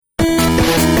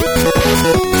Hello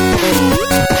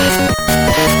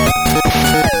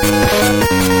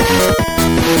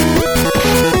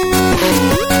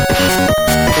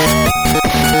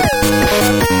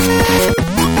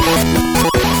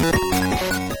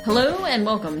and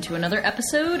welcome to another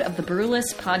episode of the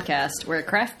Brewless Podcast, where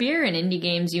craft beer and indie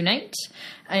games unite.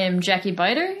 I am Jackie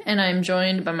Biter, and I'm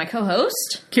joined by my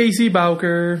co-host, Casey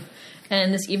Bowker.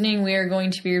 And this evening we are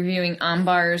going to be reviewing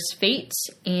Ambar's Fate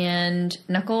and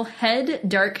Knucklehead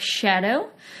Dark Shadow.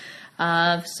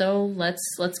 So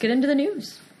let's get into the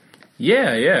news.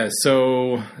 Yeah.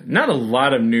 So, not a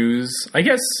lot of news. I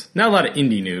guess not a lot of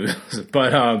indie news,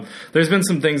 but there's been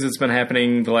some things that's been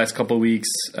happening the last couple of weeks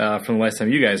from the last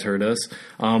time you guys heard us.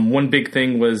 One big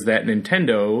thing was that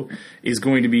Nintendo is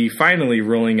going to be finally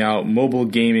rolling out mobile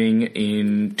gaming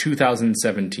in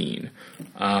 2017.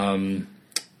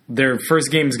 Their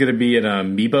first game is going to be an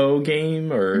Amiibo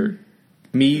game, or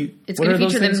It's going to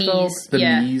feature the Miis. The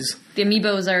Miis. The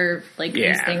Amiibos are like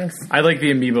these things. I like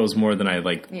the Amiibos more than I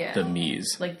like the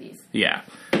Miis. Like these. Yeah.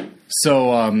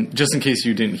 So, just in case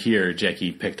you didn't hear,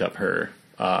 Jackie picked up her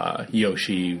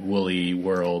Yoshi Woolly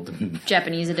World.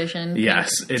 Japanese edition.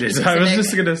 Yes, it is. I was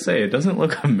just going to say, it doesn't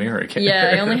look American.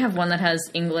 Yeah, I only have one that has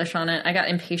English on it. I got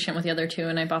impatient with the other two,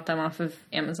 and I bought them off of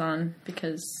Amazon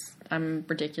because I'm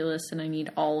ridiculous, and I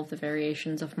need all of the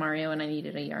variations of Mario, and I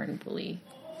needed a Yarn Woolly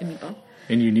Amiibo.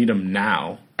 And you need them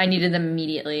now. I needed them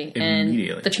immediately.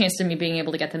 And the chances of me being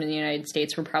able to get them in the United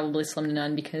States were probably slim to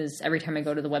none, because every time I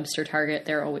go to the Webster Target,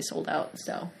 they're always sold out.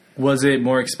 So, was it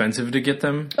more expensive to get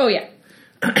them? Oh, yeah.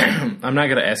 I'm not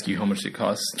going to ask you how much it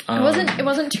cost. It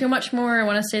wasn't too much more. I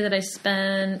want to say that I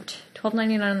spent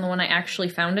 $12.99 on the one I actually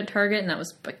found at Target, and that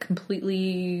was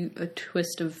completely a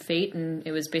twist of fate, and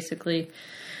it was basically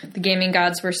the gaming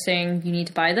gods were saying, you need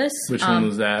to buy this. Which one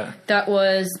was that? That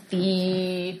was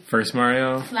the first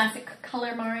Mario? Classic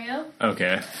Color Mario.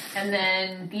 Okay. And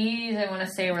then these, I want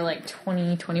to say, were like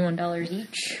 $20, $21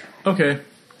 each. Okay.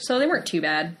 So they weren't too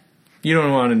bad. You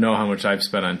don't want to know how much I've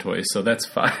spent on toys, so that's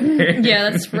fine.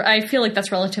 Yeah, I feel like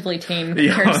that's relatively tame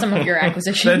compared to some of your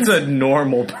acquisitions. That's a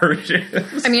normal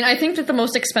purchase. I mean, I think that the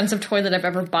most expensive toy that I've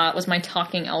ever bought was my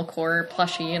Talking Elcor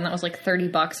plushie, and that was like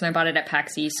 $30, and I bought it at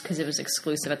PAX East because it was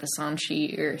exclusive at the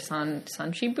Sanchi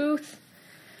booth.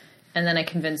 And then I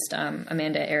convinced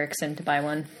Amanda Erickson to buy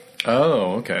one.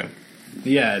 Oh, okay.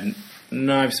 Yeah.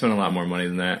 No, I've spent a lot more money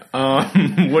than that.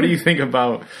 What do you think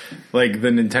about, like, the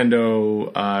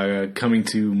Nintendo coming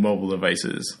to mobile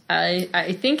devices?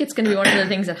 I think it's going to be one of the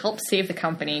things that helps save the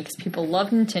company, because people love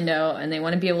Nintendo and they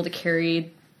want to be able to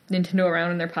carry Nintendo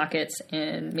around in their pockets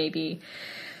and maybe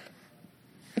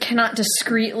cannot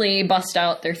discreetly bust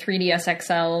out their 3DS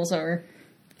XLs or,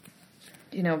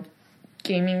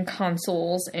 gaming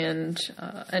consoles and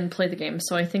play the game.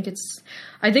 So I think it's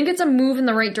a move in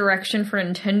the right direction for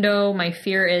Nintendo. My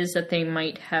fear is that they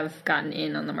might have gotten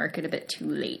in on the market a bit too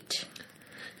late.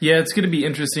 Yeah, it's going to be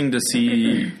interesting to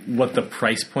see what the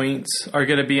price points are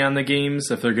going to be on the games,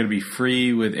 if they're going to be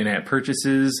free with in-app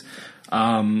purchases.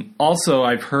 Also,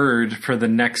 I've heard for the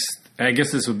next, I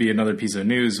guess this would be another piece of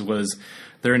news, was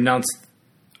they're announced,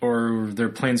 or their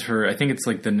plans for, I think it's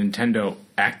like the Nintendo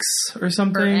X or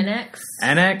something. Or NX.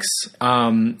 NX.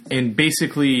 And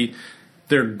basically,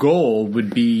 their goal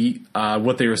would be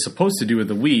what they were supposed to do with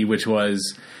the Wii, which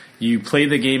was you play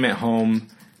the game at home,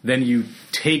 then you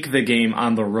take the game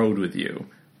on the road with you.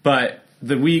 But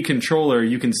the Wii controller,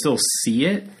 you can still see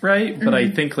it, right? Mm-hmm. But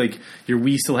I think, like, your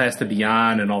Wii still has to be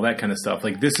on and all that kind of stuff.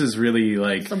 Like, this is really,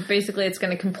 like... So, basically, it's going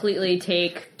to completely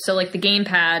take... So, like, the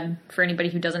gamepad, for anybody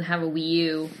who doesn't have a Wii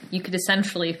U, you could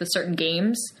essentially, with certain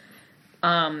games,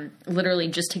 literally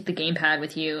just take the gamepad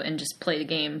with you and just play the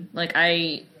game. Like,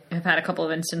 I have had a couple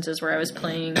of instances where I was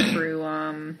playing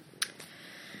through...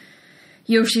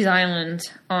 Yoshi's Island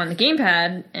on the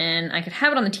gamepad, and I could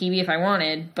have it on the TV if I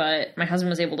wanted, but my husband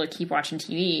was able to keep watching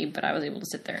TV, but I was able to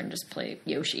sit there and just play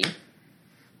Yoshi.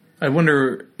 I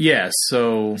wonder,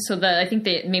 so I think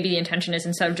that maybe the intention is,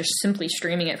 instead of just simply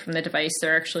streaming it from the device,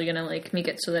 they're actually going to, like, make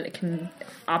it so that it can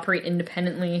operate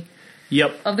independently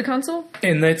of the console.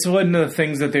 And that's one of the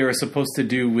things that they were supposed to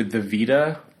do with the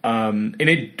Vita. And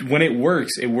when it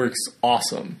works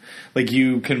awesome. Like,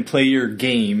 you can play your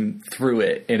game through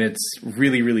it, and it's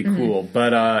really, really cool. Mm-hmm.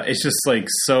 But it's just, like,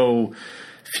 so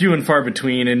few and far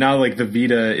between. And now, like, the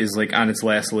Vita is, like, on its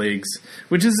last legs,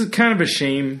 which is kind of a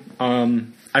shame.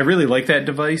 I really like that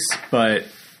device, but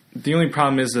the only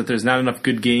problem is that there's not enough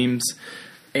good games.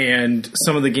 And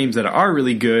some of the games that are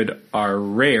really good are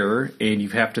rare, and you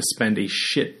have to spend a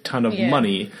shit ton of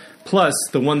money. Plus,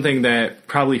 the one thing that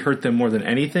probably hurt them more than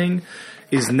anything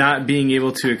is not being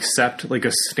able to accept like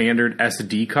a standard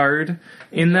SD card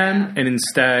in them, and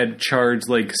instead charge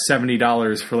like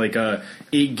 $70 for like a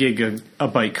 8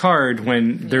 gigabyte card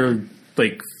when they're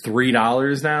like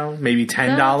 $3 now, maybe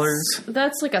 $10.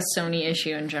 That's like a Sony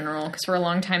issue in general, because for a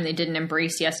long time they didn't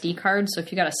embrace the SD card. So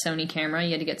if you got a Sony camera,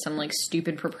 you had to get some like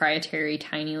stupid proprietary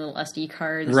tiny little SD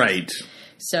cards. Right.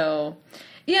 So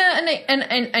yeah,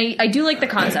 and I do like the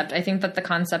concept. I think that the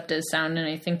concept is sound, and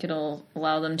I think it'll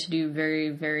allow them to do very,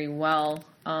 very well.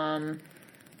 There's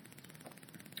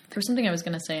something I was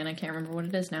going to say, and I can't remember what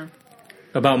it is now.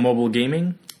 About mobile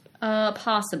gaming?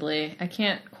 Possibly. I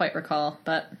can't quite recall,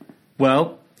 but...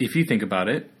 Well, if you think about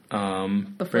it...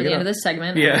 before the end of this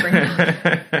segment, yeah. I'll bring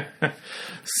it up.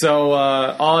 So,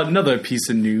 another piece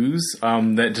of news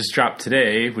that just dropped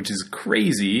today, which is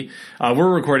crazy.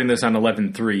 We're recording this on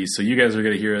 11/3, so you guys are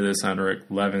going to hear this on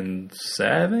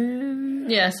 11/7?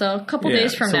 Yeah, so a couple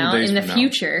days from now, in the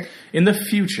future. In the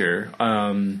future,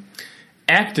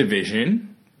 Activision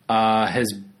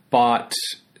has bought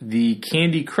the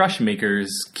Candy Crush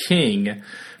makers King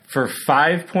for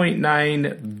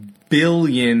 $5.9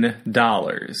 billion.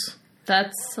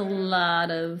 That's a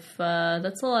lot of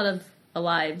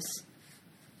lives.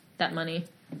 That money.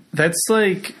 That's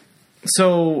like,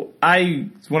 so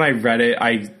when I read it,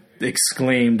 I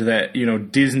exclaimed that,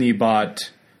 Disney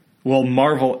bought, well,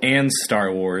 Marvel and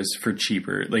Star Wars for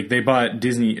cheaper. Like they bought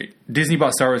Disney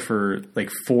bought Star Wars for like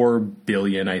 $4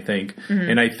 billion, I think. Mm-hmm.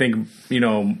 And I think,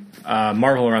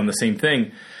 Marvel around the same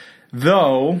thing.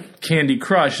 Though Candy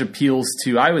Crush appeals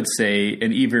to, I would say,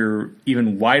 an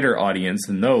even wider audience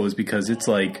than those, because it's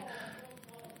like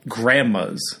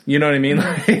grandmas. You know what I mean?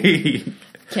 Like,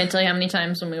 can't tell you how many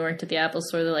times when we worked at the Apple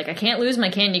Store, they're like, I can't lose my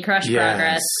Candy Crush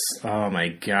progress. Oh my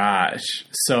gosh.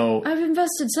 So I've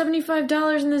invested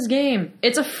 $75 in this game.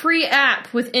 It's a free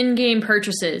app with in-game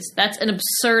purchases. That's an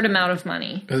absurd amount of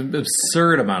money. An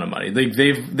absurd amount of money.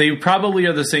 They probably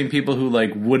are the same people who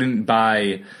like wouldn't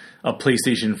buy a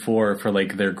PlayStation 4 for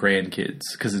like their grandkids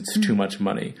because it's too much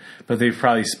money. But they've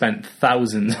probably spent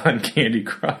thousands on Candy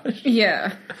Crush.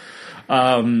 Yeah.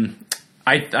 I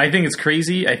think it's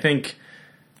crazy. I think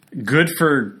good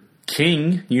for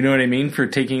King, you know what I mean, for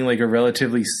taking like a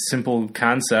relatively simple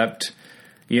concept,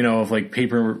 of like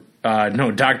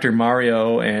Dr.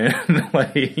 Mario and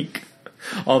like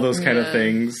all those kind of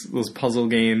things, those puzzle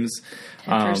games.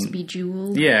 Tetris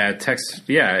Bejeweled. Yeah,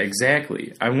 yeah,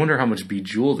 exactly. I wonder how much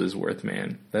Bejeweled is worth,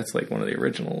 man. That's like one of the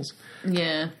originals.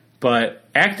 Yeah.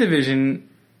 But Activision,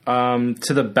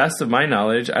 to the best of my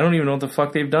knowledge, I don't even know what the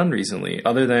fuck they've done recently,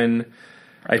 other than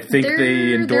I think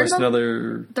they endorsed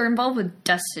another... They're involved with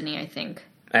Destiny, I think.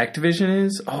 Activision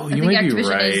is? Oh, you might be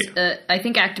right. I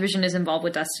think Activision is involved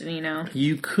with Destiny now.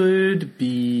 You could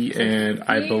be, and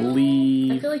I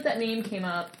believe... I feel like that name came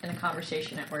up in a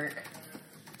conversation at work.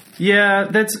 Yeah,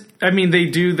 they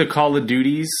do the Call of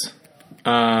Duties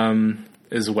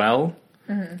as well,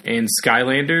 and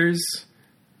Skylanders.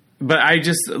 But I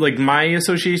just, like, my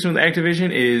association with Activision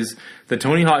is the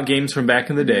Tony Hawk games from back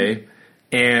in the day,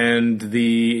 and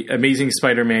the Amazing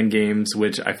Spider-Man games,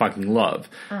 which I fucking love.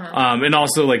 And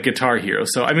also, like, Guitar Hero.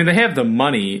 So, I mean, they have the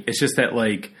money. It's just that,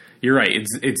 like, you're right.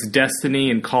 It's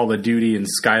Destiny and Call of Duty and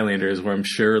Skylanders where I'm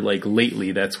sure, like,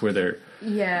 lately that's where their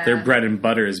bread and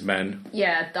butter has been.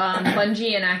 Yeah,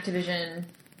 Bungie and Activision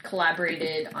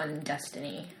collaborated on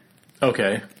Destiny.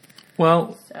 Okay.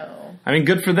 Well, I mean,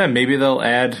 good for them. Maybe they'll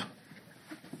add...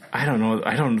 I don't know.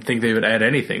 I don't think they would add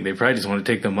anything. They probably just want to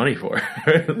take the money for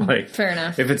it. Like, fair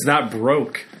enough. If it's not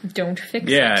broke, don't fix it.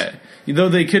 Yeah, though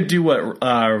they could do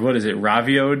what is it?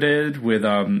 Ravio did with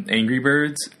Angry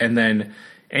Birds, and then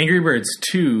Angry Birds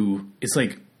 2 is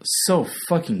like so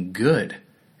fucking good.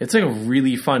 It's like a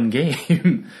really fun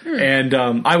game, and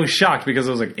I was shocked because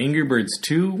I was like, Angry Birds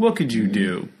 2, what could you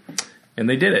do? And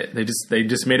they did it. They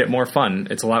just made it more fun.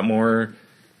 It's a lot more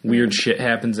weird shit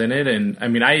happens in it, and I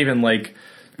mean, I even like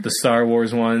the Star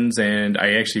Wars ones, and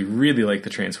I actually really like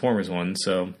the Transformers one,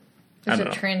 so Is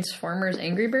it Transformers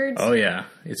Angry Birds? Oh yeah,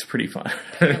 it's pretty fun.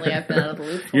 Apparently I've been out of the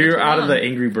loop. You're out of the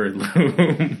Angry Bird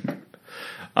loop.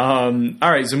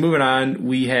 Alright, so moving on,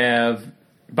 we have,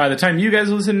 by the time you guys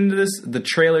are listening to this, the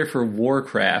trailer for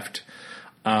Warcraft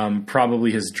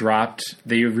probably has dropped.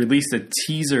 They released a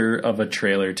teaser of a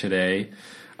trailer today,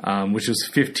 which was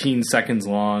 15 seconds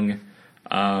long.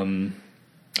 I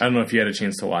don't know if you had a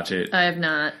chance to watch it. I have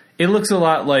not. It looks a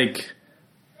lot like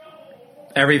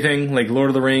everything, like Lord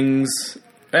of the Rings.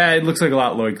 It looks like a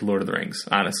lot like Lord of the Rings,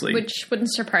 honestly. Which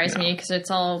wouldn't surprise me, because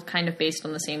it's all kind of based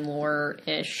on the same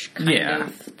lore-ish kind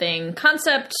of thing.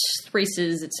 Concept,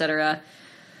 races, etc.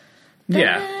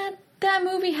 That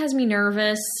movie has me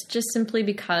nervous, just simply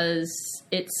because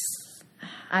it's...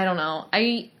 I don't know.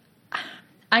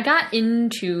 I got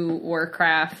into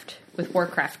Warcraft with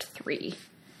Warcraft 3.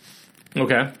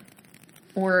 Okay.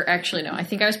 Or actually, no. I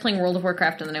think I was playing World of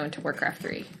Warcraft and then I went to Warcraft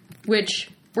 3. Which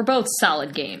were both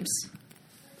solid games.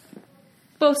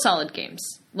 Both solid games,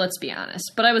 let's be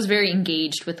honest. But I was very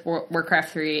engaged with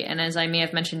Warcraft 3. And as I may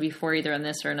have mentioned before, either on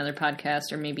this or another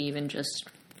podcast, or maybe even just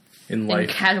in life,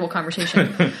 casual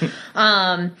conversation,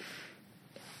 I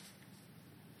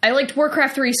liked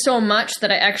Warcraft 3 so much that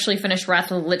I actually finished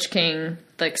Wrath of the Lich King,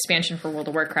 the expansion for World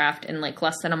of Warcraft, in like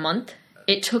less than a month.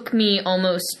 It took me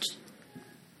almost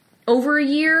over a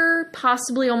year,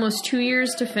 possibly almost 2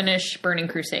 years to finish Burning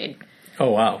Crusade. Oh,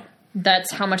 wow.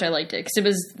 That's how much I liked it. Because it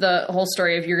was the whole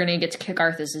story of you're going to get to kick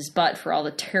Arthas' butt for all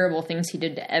the terrible things he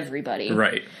did to everybody.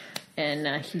 Right. And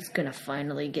he's going to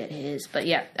finally get his. But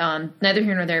yeah, neither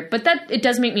here nor there. But it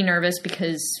does make me nervous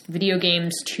because video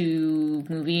games to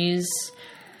movies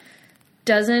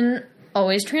doesn't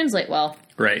always translate well.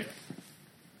 Right.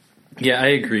 Yeah, I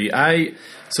agree.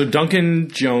 So Duncan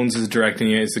Jones is directing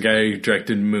it. It's the guy who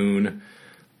directed Moon.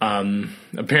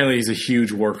 Apparently he's a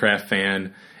huge Warcraft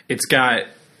fan. It's got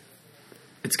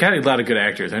a lot of good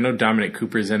actors. I know Dominic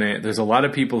Cooper's in it. There's a lot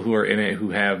of people who are in it who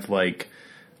have like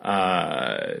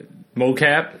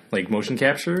mocap, like motion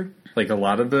capture. Like a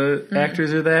lot of the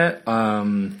actors are that.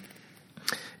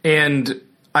 And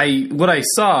what I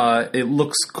saw, it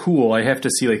looks cool. I have to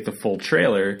see like the full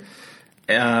trailer.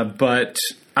 But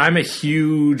I'm a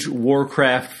huge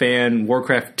Warcraft fan,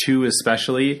 Warcraft 2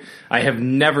 especially. I have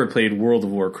never played World of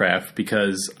Warcraft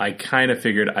because I kind of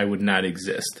figured I would not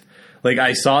exist. Like,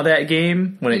 I saw that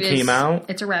game when it came out.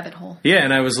 It's a rabbit hole. Yeah,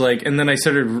 and I was like, and then I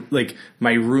started, like,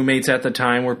 my roommates at the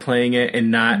time were playing it and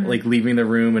not, like, leaving the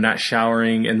room and not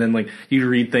showering. And then, like, you'd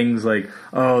read things like,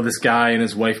 oh, this guy and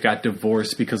his wife got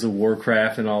divorced because of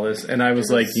Warcraft and all this. And I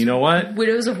was like, you know what?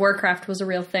 Widows of Warcraft was a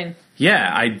real thing. Yeah,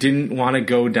 I didn't want to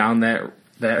go down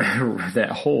that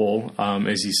hole,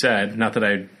 as you said. Not that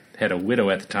I had a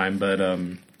widow at the time, but,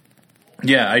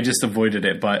 yeah, I just avoided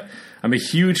it. But I'm a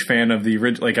huge fan of the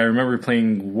original. Like, I remember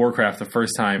playing Warcraft the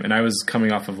first time, and I was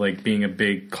coming off of, like, being a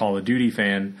big Call of Duty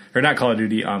fan. Or not Call of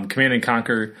Duty, Command &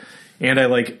 Conquer. And I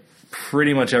like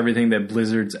pretty much everything that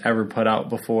Blizzard's ever put out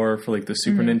before for, like, the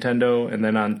Super Nintendo and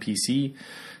then on PC.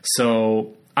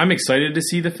 So I'm excited to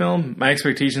see the film. My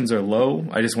expectations are low.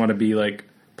 I just want to be, like,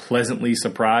 pleasantly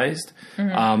surprised.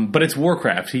 But it's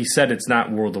Warcraft. He said it's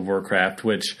not World of Warcraft,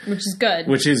 which is good.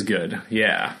 Which is good,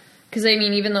 yeah. Because, I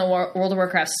mean, even though World of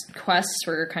Warcraft's quests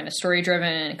were kind of story-driven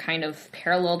and kind of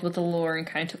paralleled with the lore and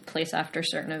kind of took place after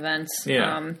certain events,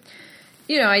 yeah.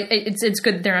 You know, it's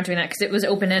good that they're not doing that because it was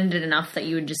open-ended enough that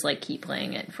you would just, like, keep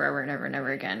playing it forever and ever and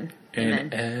ever again.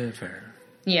 And ever.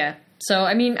 Yeah. So,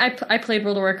 I mean, I played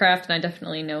World of Warcraft, and I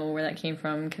definitely know where that came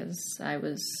from because I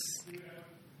was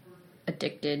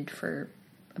addicted for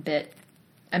a bit.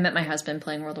 I met my husband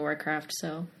playing World of Warcraft,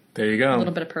 so... There you go. A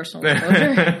little bit of personal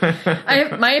exposure.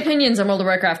 My opinions on World of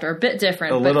Warcraft are a bit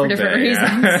different, but for different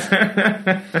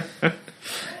reasons.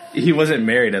 He wasn't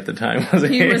married at the time, was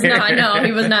he? He was not. No,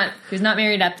 he was not. He was not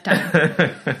married at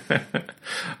the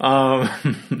time.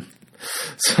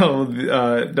 So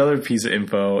another piece of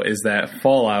info is that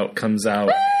Fallout comes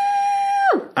out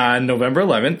on November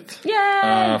 11th.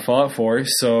 Yay! Fallout 4,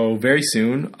 so very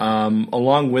soon.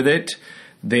 Along with it,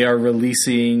 they are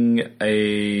releasing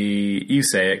you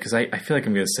say it, because I feel like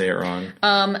I'm going to say it wrong.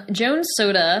 Jones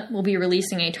Soda will be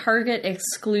releasing a Target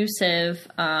exclusive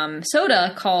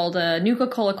soda called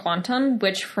Nuka-Cola Quantum,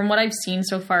 which from what I've seen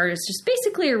so far is just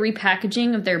basically a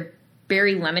repackaging of their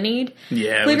berry lemonade.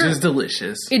 Yeah, which is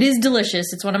delicious. It is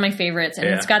delicious. It's one of my favorites. And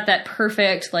It's got that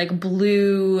perfect, like,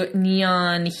 blue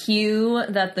neon hue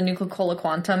that the Nuka-Cola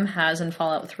Quantum has in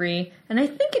Fallout 3. And I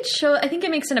think it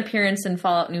makes an appearance in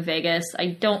Fallout New Vegas. I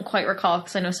don't quite recall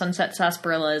because I know Sunset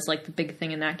Sarsaparilla is, like, the big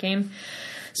thing in that game.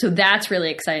 So that's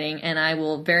really exciting. And I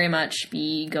will very much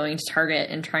be going to Target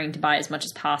and trying to buy as much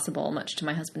as possible, much to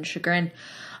my husband's chagrin,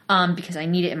 because I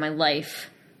need it in my life.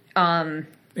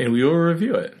 And we will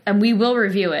review it. And we will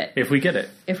review it. If we get it.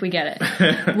 If we get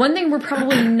it. One thing we're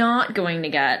probably not going to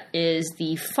get is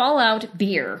the Fallout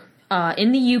beer.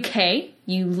 In the UK,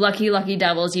 you lucky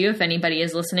devils, if anybody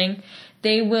is listening,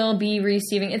 they will be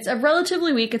receiving... It's a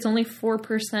relatively weak. It's only 4%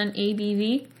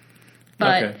 ABV.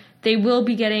 But they will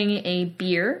be getting a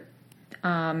beer.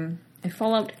 A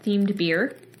Fallout-themed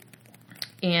beer.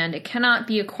 And it cannot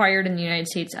be acquired in the United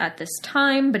States at this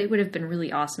time, but it would have been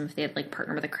really awesome if they had, like,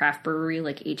 partnered with a craft brewery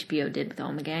like HBO did with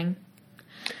Ommegang.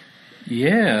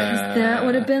 Yeah. That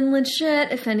would have been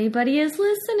legit if anybody is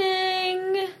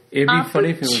listening. It'd be funny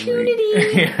if it was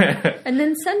like... And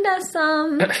then send us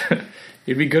some.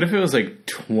 It'd be good if it was like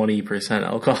 20%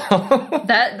 alcohol.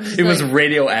 That it was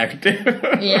radioactive.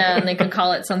 Yeah, and they could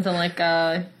call it something like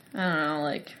I don't know,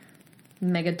 like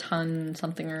megaton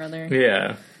something or other.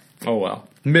 Yeah. Oh well.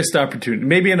 Missed opportunity.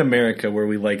 Maybe in America where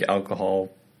we like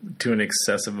alcohol to an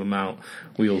excessive amount,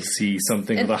 we'll see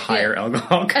something with a higher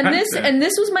alcohol content. And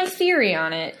this was my theory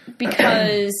on it,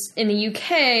 because in the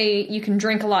UK you can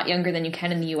drink a lot younger than you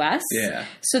can in the US. Yeah.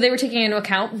 So they were taking into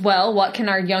account, well, what can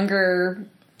our younger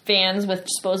fans with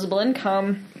disposable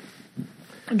income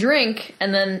drink?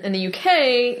 And then in the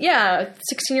UK,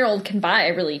 16-year-old can buy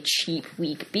a really cheap,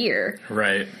 weak beer.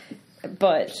 Right.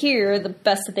 But here, the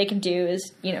best that they can do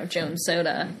is, Jones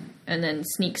Soda, and then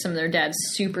sneak some of their dad's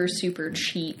super, super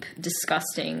cheap,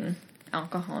 disgusting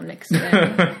alcohol mixed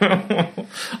in.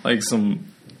 Like some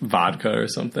vodka or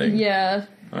something. Yeah.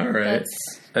 All right.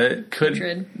 It could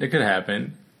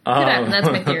happen. That's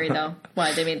my theory, though,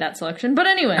 why they made that selection. But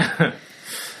anyway.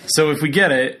 So if we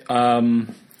get it,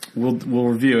 we'll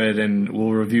review it, and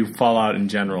we'll review Fallout in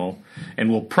general, and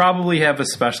we'll probably have a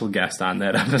special guest on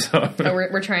that episode.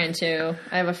 We're trying to.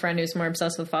 I have a friend who's more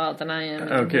obsessed with Fallout than I am.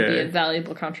 Okay. It would be a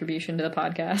valuable contribution to the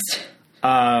podcast.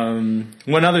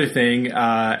 One other thing,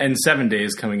 and 7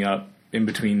 days coming up in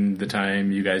between the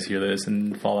time you guys hear this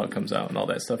and Fallout comes out and all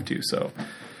that stuff too. So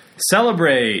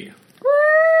celebrate! Woo!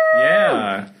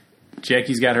 Yeah,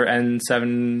 Jackie's got her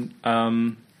N7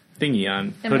 thingy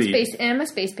on, hoodie, and my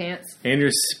space pants, and your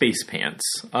space pants.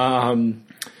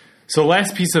 So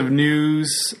last piece of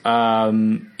news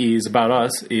is about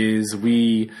us. Is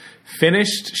we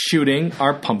finished shooting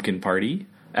our pumpkin party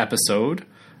episode.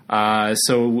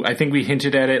 So I think we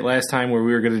hinted at it last time where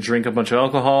we were going to drink a bunch of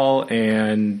alcohol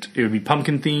and it would be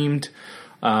pumpkin themed.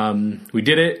 We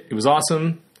did it. It was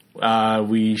awesome.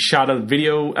 We shot a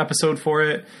video episode for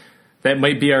it. That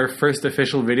might be our first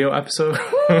official video episode.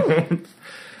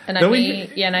 And I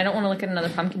don't want to look at another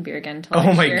pumpkin beer again.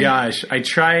 Oh my gosh. I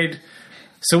tried.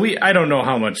 So I don't know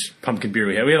how much pumpkin beer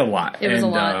we had. We had a lot. It was a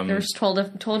lot. There was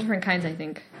 12 different kinds, I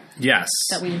think. Yes.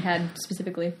 That we had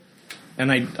specifically.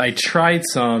 And I tried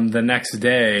some the next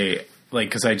day,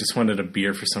 because I just wanted a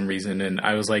beer for some reason, and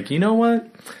I was like, you know what?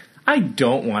 I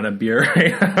don't want a beer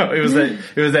right now. It was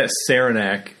that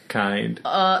Saranac kind.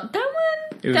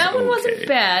 That one wasn't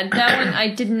bad. That one, I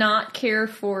did not care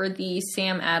for the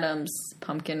Sam Adams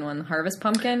pumpkin one, the Harvest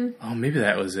Pumpkin. Oh, maybe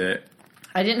that was it.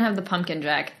 I didn't have the Pumpkin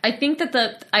Jack. I think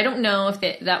that I don't know if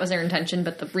that was their intention,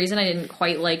 but the reason I didn't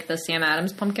quite like the Sam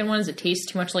Adams pumpkin one is it tastes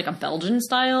too much like a Belgian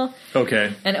style.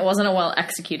 Okay. And it wasn't a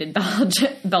well-executed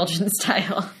Belgian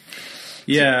style.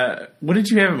 Yeah. What did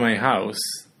you have at my house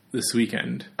this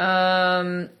weekend?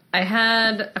 I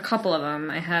had a couple of them.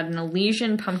 I had an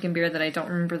Elysian pumpkin beer that I don't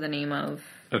remember the name of.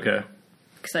 Okay.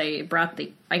 Because I brought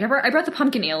the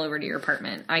pumpkin ale over to your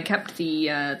apartment. I kept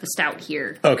the stout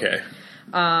here. Okay.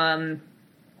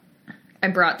 I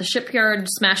brought the Shipyard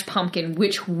Smash Pumpkin,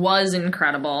 which was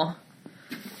incredible.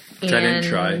 Which I didn't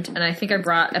try. And I think I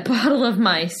brought a bottle of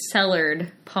my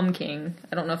cellared pumpkin.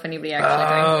 I don't know if anybody actually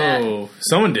drank that. Oh,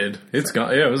 someone did. It's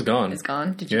gone. Yeah, it was gone. It's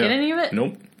gone? Did you get any of it?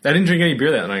 Nope. I didn't drink any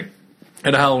beer that night.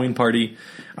 At a Halloween party,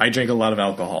 I drank a lot of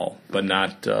alcohol, but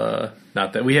not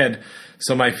that.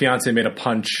 So my fiance made a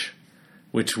punch,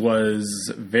 which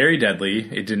was very deadly.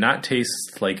 It did not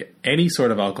taste like any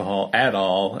sort of alcohol at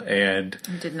all, and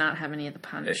I did not have any of the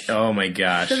punch. Oh my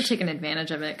gosh! Should have taken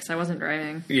advantage of it because I wasn't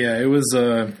driving. Yeah, it was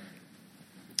an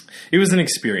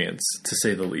experience to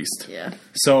say the least. Yeah.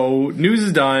 So news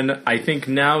is done. I think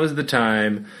now is the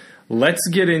time. Let's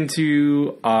get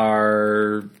into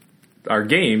our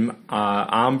game,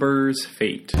 Amber's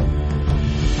Fate.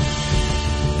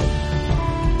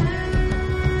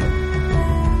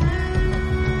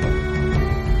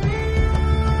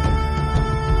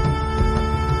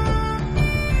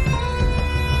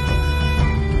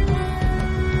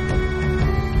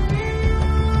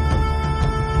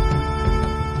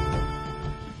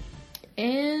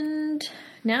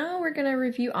 Now we're going to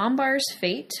review Ambar's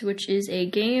Fate, which is a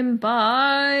game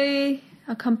by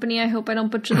a company, I hope I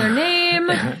don't butcher their name,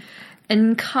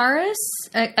 Eknaris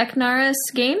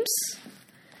Games.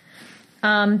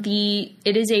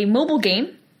 It is a mobile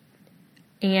game,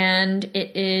 and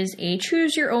it is a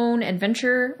choose-your-own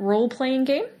adventure role-playing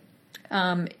game.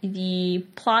 The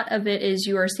plot of it is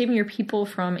you are saving your people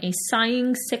from a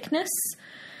sighing sickness,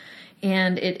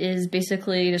 and it is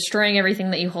basically destroying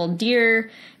everything that you hold dear,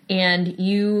 and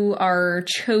you are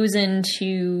chosen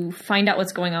to find out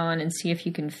what's going on and see if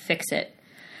you can fix it.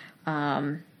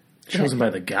 Chosen by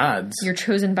the gods. You're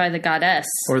chosen by the goddess.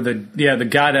 Or the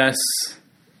goddess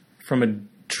from a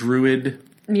druid.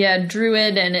 Yeah,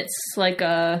 druid, and it's like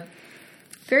a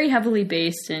very heavily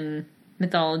based in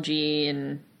mythology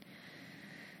and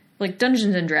like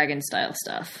Dungeons and Dragons style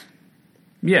stuff.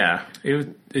 Yeah,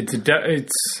 it's got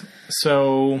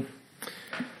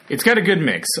a good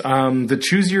mix. The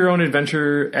choose your own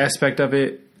adventure aspect of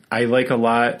it, I like a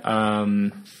lot.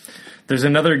 There's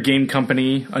another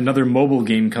mobile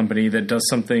game company that does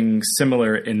something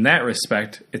similar in that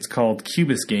respect. It's called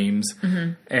Cubus Games,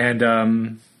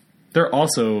 and they're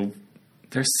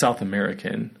South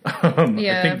American.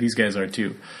 I think these guys are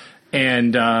too,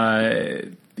 and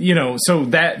so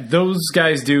those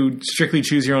guys do strictly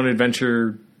choose your own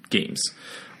adventure games.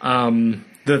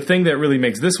 The thing that really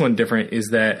makes this one different is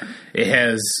that it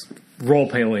has role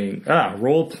playing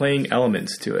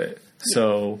elements to it.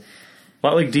 So a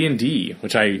lot like D&D,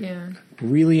 which I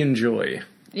really enjoy.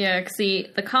 Yeah, because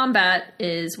the combat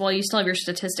is, well, you still have your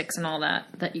statistics and all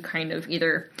that you kind of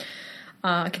either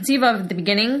conceive of at the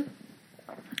beginning,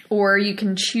 or you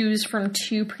can choose from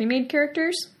 2 pre-made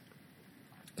characters.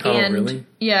 Oh, really?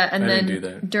 Yeah, and I then didn't do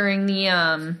that.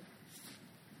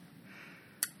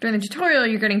 during the tutorial,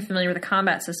 you're getting familiar with the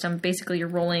combat system. Basically, you're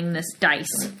rolling this dice.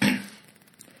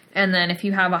 And then if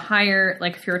you have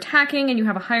if you're attacking and you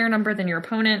have a higher number than your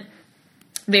opponent,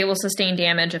 they will sustain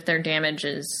damage if their damage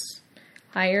is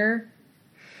higher.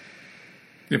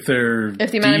 If the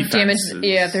amount of damage,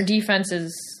 if their defense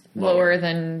is lower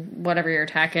than whatever your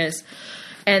attack is.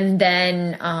 And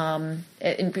then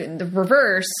in the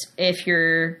reverse, if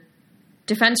your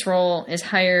defense roll is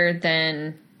higher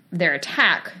than their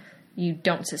attack, you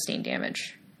don't sustain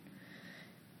damage.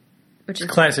 Which is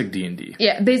classic D&D.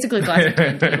 Yeah, basically classic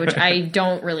D&D, which I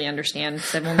don't really understand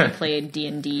because I've only played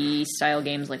D&D style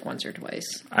games like once or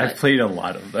twice. I've played a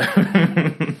lot of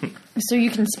them. So you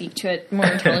can speak to it more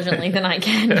intelligently than I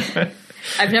can.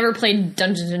 I've never played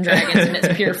Dungeons and Dragons in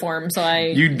its pure form, so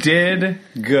You did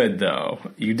good, though.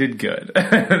 You did good.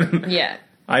 Yeah.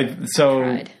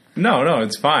 Tried. No,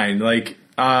 it's fine. Like,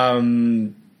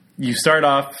 you start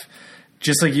off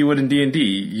just like you would in D&D.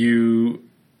 You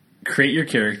create your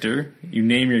character. You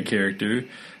name your character.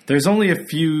 There's only a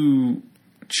few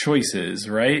choices,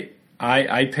 right?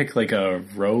 I pick like a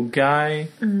rogue guy.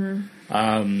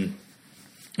 Mm-hmm.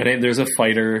 And there's a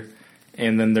fighter.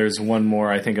 And then there's one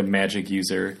more, I think, a magic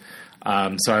user.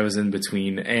 So I was in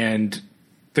between. And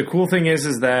the cool thing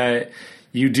is that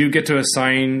you do get to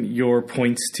assign your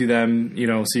points to them.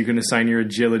 So you can assign your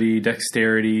agility,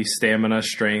 dexterity, stamina,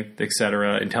 strength,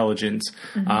 etc., intelligence.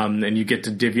 Mm-hmm. And you get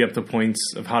to divvy up the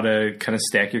points of how to kind of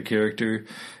stack your character.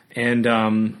 And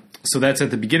so that's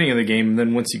at the beginning of the game. And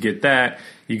then once you get that,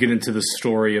 you get into the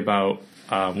story about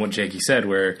what Jackie said,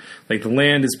 where like the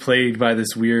land is plagued by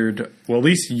this weird, well, at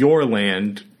least your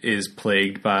land is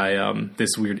plagued by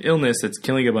this weird illness that's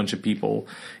killing a bunch of people,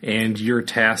 and you're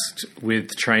tasked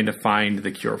with trying to find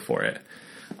the cure for it.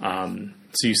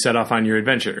 So you set off on your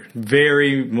adventure.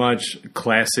 Very much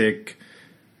classic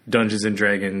Dungeons and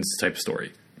Dragons type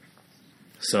story.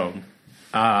 So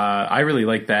I really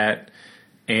like that.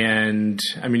 And,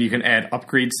 I mean, you can add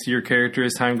upgrades to your character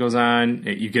as time goes on.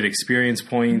 You get experience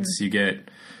points. Mm-hmm. You get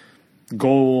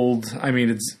gold. I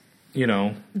mean, it's,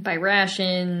 buy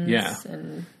rations. Yeah.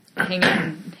 And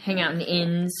hang out in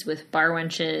inns with bar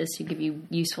wenches who give you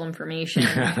useful information.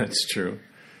 Yeah, that's true.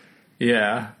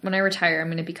 Yeah. When I retire, I'm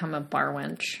going to become a bar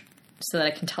wench so that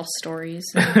I can tell stories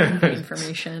and get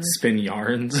information. Spin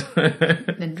yarns.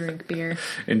 And drink beer.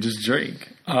 And just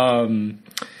drink.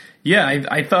 Yeah,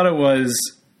 I thought it was,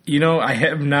 I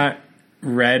have not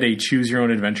read a choose your own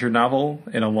adventure novel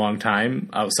in a long time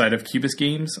outside of Cubus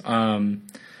Games.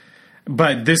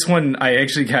 But this one I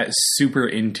actually got super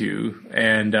into,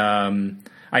 and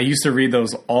I used to read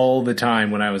those all the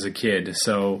time when I was a kid.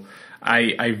 So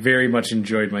I very much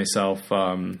enjoyed myself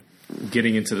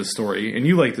getting into the story. And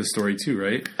you like the story too,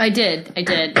 right? I did.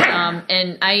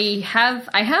 And I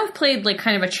have played like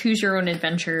kind of a choose your own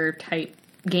adventure type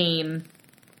game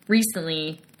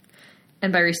recently,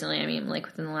 and by recently I mean like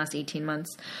within the last 18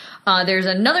 months. There's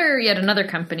yet another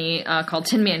company called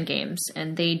Tin Man Games,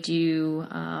 and they do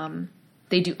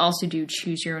also do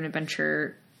choose your own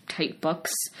adventure type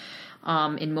books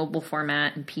in mobile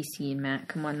format and PC and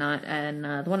Mac and whatnot. And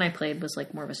the one I played was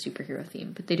like more of a superhero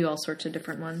theme, but they do all sorts of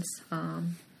different ones.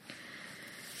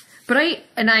 But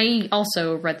I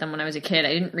also read them when I was a kid.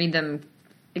 I didn't read them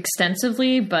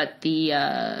extensively, but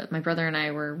my brother and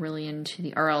I were really into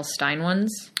the R.L. Stine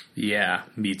ones. Yeah,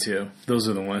 me too. Those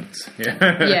are the ones. Yeah.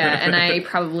 Yeah, and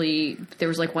there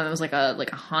was like one that was like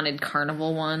a haunted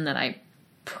carnival one that I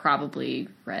probably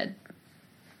read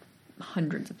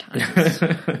hundreds of times.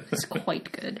 It's quite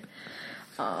good.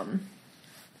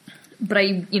 But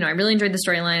I really enjoyed the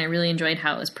storyline. I really enjoyed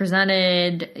how it was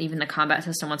presented. Even the combat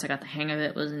system, once I got the hang of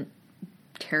it, wasn't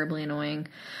terribly annoying.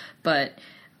 But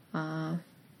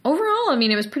overall, I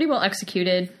mean, it was pretty well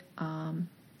executed.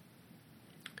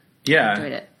 Yeah.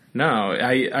 Enjoyed it. No,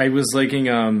 I was liking,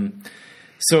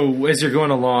 so as you're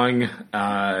going along,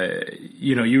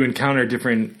 you encounter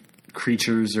different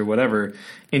creatures or whatever,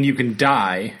 and you can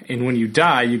die, and when you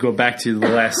die, you go back to the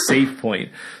last save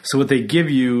point. So what they give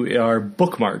you are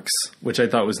bookmarks, which I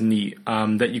thought was neat,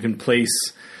 that you can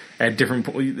place at different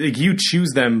points. Like, you choose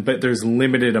them, but there's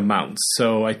limited amounts.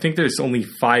 So I think there's only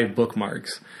 5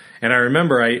 bookmarks. And I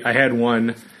remember I had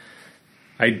one.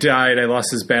 I died, I lost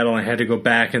this battle, and I had to go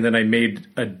back, and then I made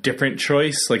a different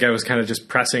choice. Like, I was kind of just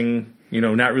pressing,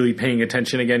 not really paying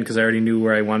attention again because I already knew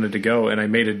where I wanted to go, and I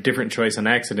made a different choice on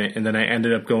accident, and then I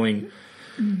ended up going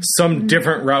some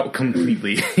different route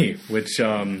completely, which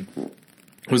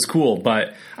was cool.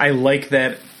 But I like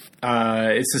that.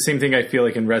 It's the same thing I feel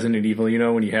like in Resident Evil,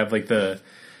 when you have, like,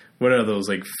 what are those,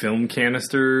 like, film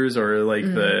canisters or, like,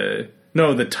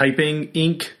 the typing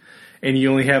ink, and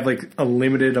you only have, like, a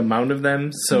limited amount of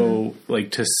them. So, like,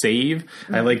 to save,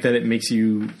 I like that it makes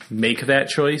you make that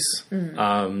choice.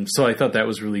 So I thought that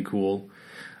was really cool.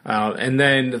 And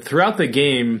then throughout the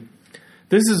game,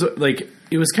 this is, like,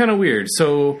 it was kind of weird.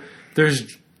 So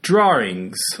there's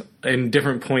drawings in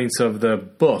different points of the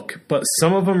book, but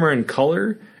some of them are in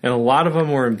color, and a lot of them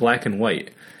were in black and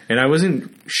white. And I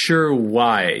wasn't sure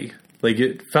why. Like,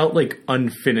 it felt, like,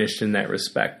 unfinished in that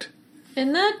respect.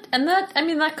 And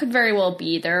that could very well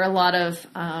be. There are a lot of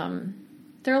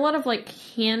like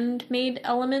handmade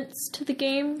elements to the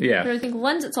game. Yeah, that I think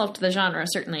lends itself to the genre,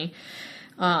 certainly.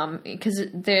 Because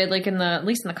they're like at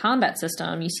least in the combat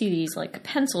system, you see these like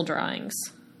pencil drawings,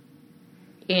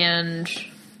 and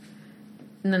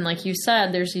then like you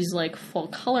said, there's these like full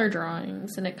color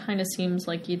drawings, and it kind of seems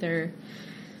like either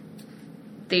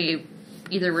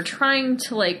were trying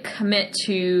to like commit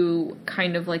to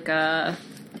kind of like a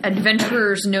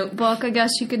adventurer's notebook, I guess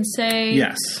you could say.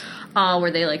 Yes. Where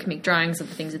they like make drawings of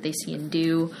the things that they see and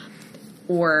do,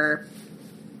 or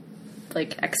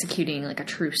like executing like a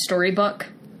true storybook,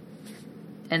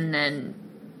 and then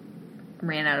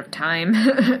ran out of time.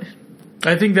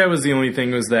 I think that was the only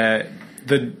thing, was that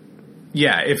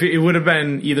if it would have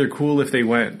been either cool if they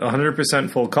went 100%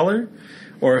 full color,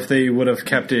 or if they would have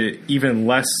kept it even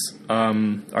less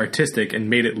artistic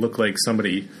and made it look like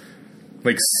somebody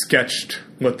like sketched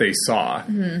what they saw.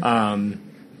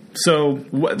 So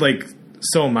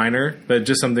minor, but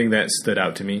just something that stood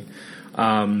out to me.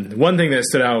 One thing that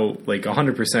stood out like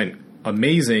 100%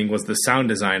 amazing was the sound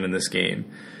design in this game.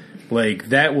 Like,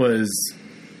 that was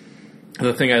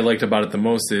the thing I liked about it the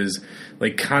most, is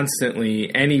like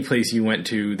constantly any place you went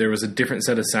to, there was a different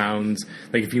set of sounds.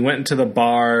 Like, if you went into the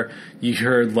bar, you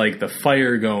heard like the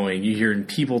fire going, you hearing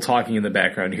people talking in the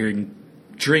background, hearing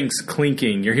drinks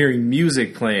clinking, you're hearing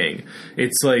music playing.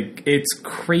 It's like, it's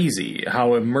crazy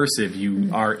how immersive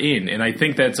you are in. And I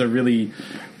think that's a really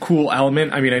cool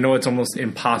element. I mean, I know it's almost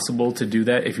impossible to do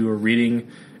that if you were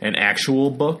reading an actual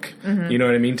book, you know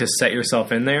what I mean, to set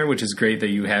yourself in there, which is great that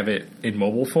you have it in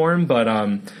mobile form. But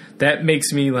that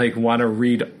makes me like want to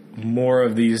read more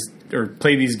of these, or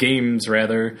play these games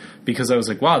rather, because I was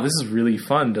like, wow, this is really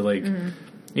fun to like,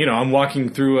 I'm walking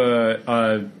through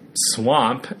a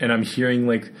swamp and I'm hearing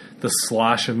like the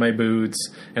slosh of my boots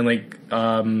and like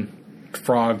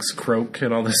frogs croak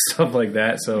and all this stuff like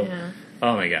that. So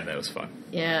oh my god, that was fun.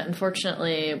 Yeah,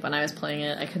 unfortunately when I was playing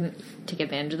it, I couldn't take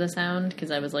advantage of the sound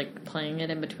because I was like playing it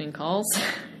in between calls.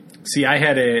 See, I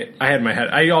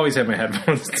always had my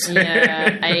headphones.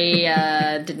 Yeah,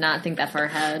 I did not think that far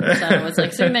ahead. So I was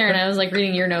like sitting there and I was like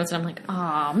reading your notes and I'm like,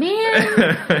 oh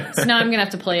man. So now I'm gonna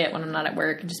have to play it when I'm not at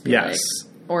work and just be like,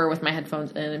 or with my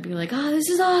headphones in and be like, oh, this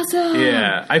is awesome.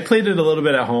 Yeah, I played it a little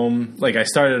bit at home. Like, I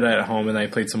started at home and I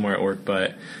played some more at work.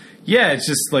 But, yeah, it's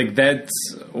just, like, that's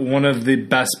one of the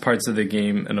best parts of the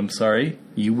game. And I'm sorry,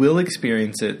 you will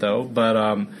experience it, though. But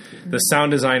the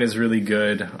sound design is really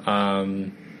good. I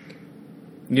don't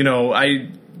know.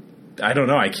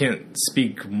 I can't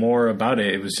speak more about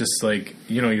it. It was just, like,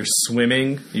 you're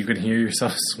swimming. You could hear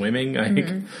yourself swimming.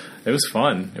 It was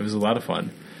fun. It was a lot of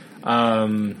fun.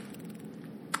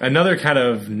 Another kind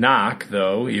of knock,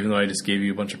 though, even though I just gave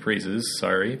you a bunch of praises,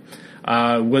 sorry,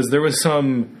 was there was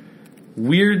some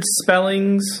weird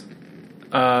spellings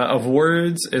of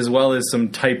words as well as some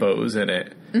typos in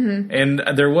it. And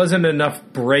there wasn't enough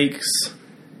breaks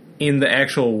in the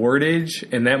actual wordage,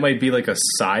 and that might be like a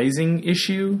sizing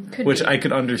issue, which I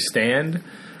could understand.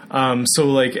 So,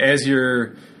 like, as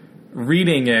you're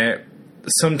reading it,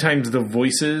 sometimes the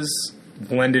voices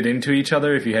blended into each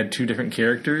other if you had two different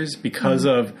characters, because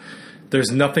of there's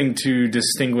nothing to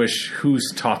distinguish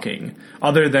who's talking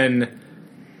other than,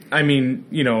 I mean,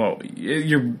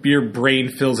 your brain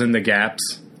fills in the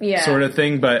gaps sort of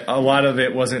thing, but a lot of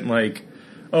it wasn't like,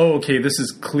 oh, okay, this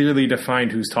is clearly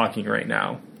defined who's talking right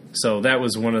now. So that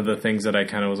was one of the things that I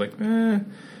kind of was like,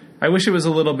 I wish it was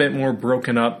a little bit more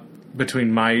broken up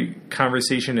between my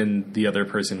conversation and the other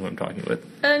person who I'm talking with.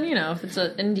 And, if it's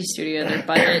an indie studio, their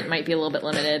budget might be a little bit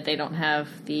limited. They don't have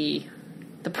the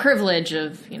privilege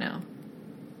of,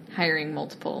 hiring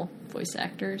multiple voice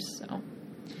actors, so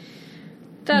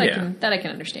that I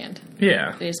can understand.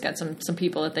 Yeah. They just got some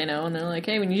people that they know, and they're like,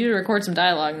 hey, we need you to record some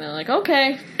dialogue, and they're like,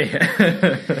 okay.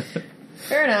 Yeah.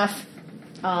 Fair enough.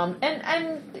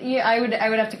 And yeah, I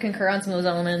would have to concur on some of those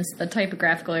elements. The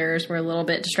typographical errors were a little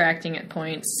bit distracting at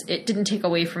points. It didn't take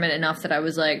away from it enough that I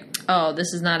was like, oh,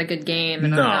 this is not a good game,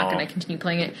 and I'm not going to continue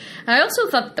playing it. And I also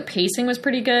thought that the pacing was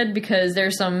pretty good, because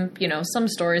there's some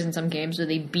stories in some games where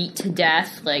they beat to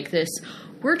death, like this,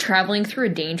 we're traveling through a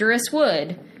dangerous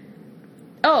wood.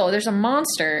 Oh, there's a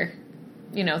monster.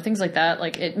 Things like that.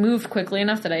 Like, it moved quickly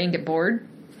enough that I didn't get bored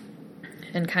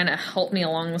and kind of helped me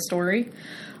along the story.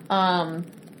 And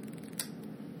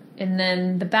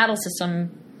then the battle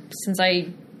system, since I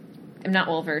am not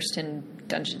well versed in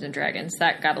Dungeons and Dragons,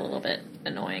 that got a little bit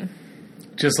annoying.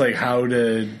 Just like how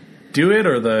to do it,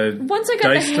 or the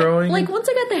dice throwing? Like, once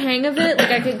I got the hang of it,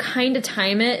 like, I could kind of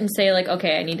time it and say, like,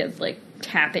 okay, I need to, like,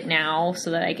 tap it now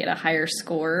so that I get a higher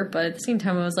score. But at the same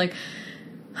time, I was like,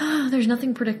 oh, there's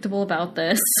nothing predictable about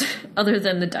this other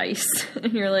than the dice.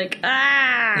 And you're like,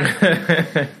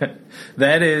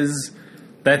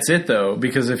 That's it, though,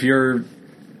 because if you're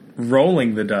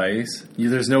rolling the dice,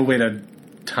 there's no way to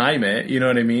time it. You know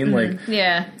what I mean? Mm-hmm. Like,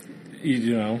 yeah,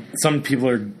 some people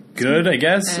are good, I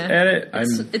guess, at it.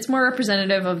 It's more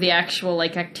representative of the actual,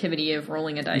 like, activity of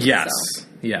rolling a dice. Yes, so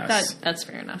yes, that's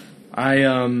fair enough.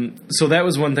 So that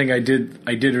was one thing I did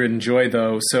enjoy,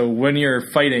 though. So when you're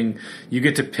fighting, you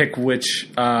get to pick which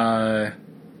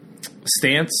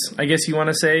stance, I guess you want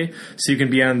to say. So you can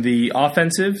be on the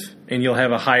offensive, and you'll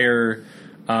have a higher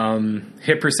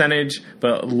hit percentage,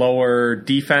 but lower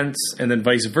defense, and then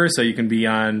vice versa. You can be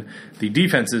on the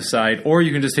defensive side, or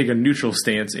you can just take a neutral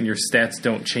stance, and your stats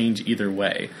don't change either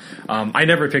way. I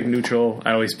never pick neutral.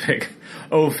 I always pick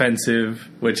offensive,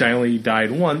 which I only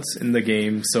died once in the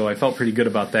game, so I felt pretty good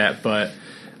about that. But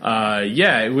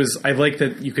it was. I like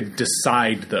that you could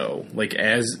decide, though, like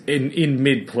as in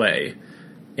mid play.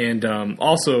 And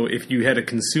also, if you had a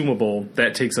consumable,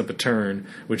 that takes up a turn,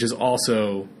 which is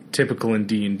also typical in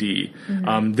D&D.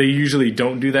 Mm-hmm. They usually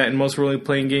don't do that in most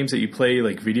role-playing games that you play,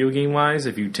 like video game-wise.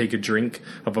 If you take a drink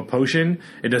of a potion,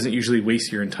 it doesn't usually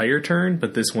waste your entire turn,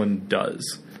 but this one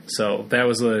does. So that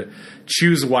was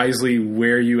choose wisely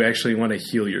where you actually want to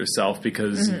heal yourself,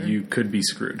 because you could be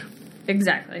screwed.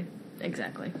 Exactly.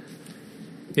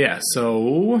 Yeah,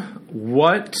 so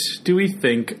what do we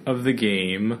think of the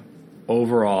game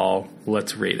overall?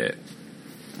 Let's rate it.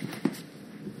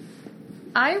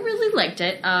 I really liked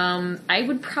it. I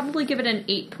would probably give it an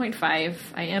 8.5.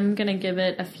 I am going to give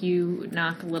it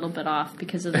knock a little bit off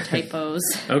because of the typos.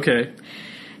 Okay.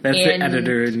 That's the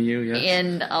editor in you, yes.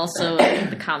 And also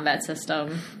the combat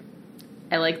system.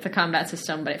 I like the combat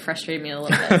system, but it frustrated me a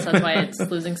little bit, so that's why it's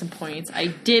losing some points. I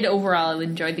did overall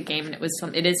enjoy the game, and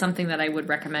it is something that I would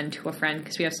recommend to a friend,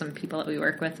 because we have some people that we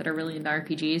work with that are really into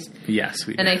RPGs. Yes,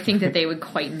 we do. And I think that they would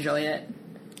quite enjoy it.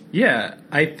 Yeah,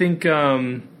 I think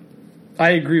I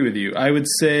agree with you. I would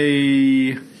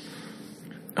say, and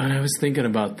I was thinking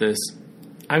about this,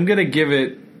 I'm going to give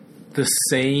it the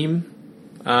same,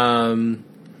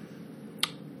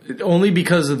 only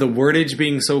because of the wordage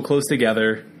being so close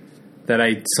together that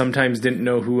I sometimes didn't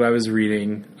know who I was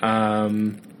reading,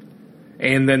 and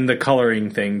then the coloring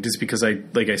thing, just because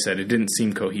like I said, it didn't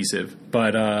seem cohesive.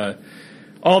 But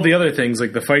all the other things,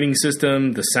 like the fighting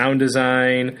system, the sound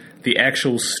design, the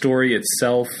actual story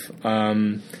itself,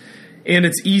 and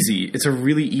it's easy. It's a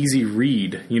really easy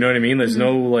read. You know what I mean? There's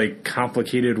no like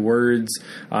complicated words.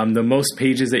 The most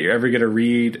pages that you're ever going to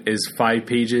read is 5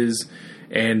 pages,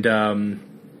 and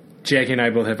Jackie and I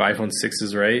both have iPhone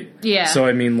 6s, right? Yeah. So,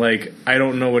 I mean, like, I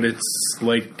don't know what it's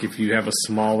like if you have a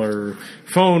smaller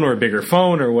phone or a bigger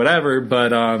phone or whatever,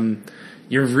 but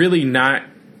you're really not,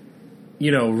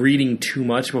 reading too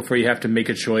much before you have to make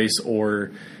a choice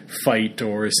or fight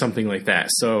or something like that.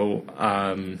 So,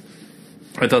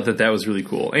 I thought that was really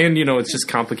cool. And, it's just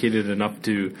complicated enough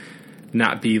to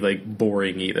not be, like,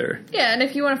 boring either. Yeah, and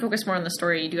if you want to focus more on the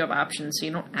story, you do have options, so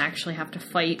you don't actually have to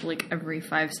fight, like, every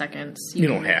 5 seconds. You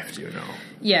don't have to, no.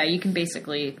 Yeah, you can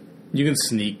basically... You can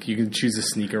sneak. You can choose to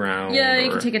sneak around. Yeah, you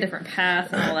can take a different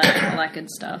path and all that good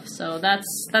stuff. So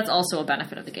that's also a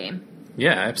benefit of the game.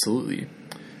 Yeah, absolutely.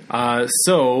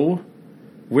 So,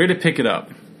 where to pick it up?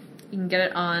 You can get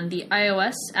it on the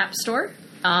iOS App Store.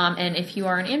 And if you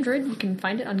are an Android, you can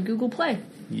find it on Google Play.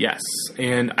 Yes,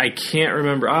 and I can't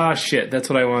remember. Shit, that's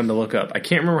what I wanted to look up. I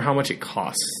can't remember how much it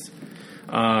costs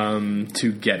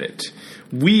to get it.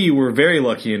 We were very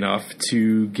lucky enough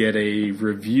to get a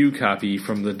review copy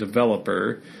from the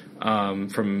developer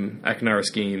from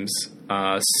Eknaris Games,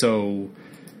 so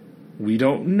we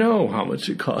don't know how much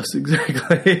it costs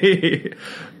exactly.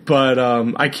 But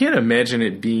I can't imagine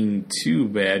it being too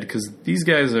bad because these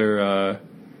guys are...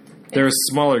 they're a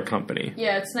smaller company.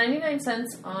 Yeah, it's 99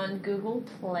 cents on Google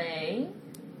Play.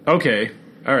 Okay.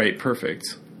 All right.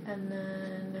 Perfect.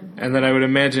 And then I would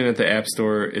imagine at the App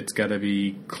Store, it's got to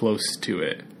be close to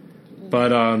it.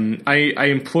 But I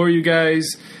implore you guys,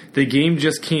 the game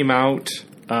just came out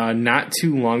not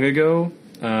too long ago.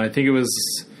 I think it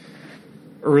was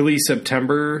early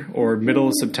September or middle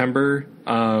of September.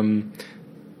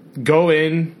 Go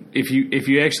in. If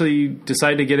you actually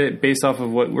decide to get it based off of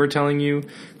what we're telling you,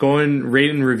 go and rate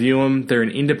and review them. They're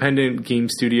an independent game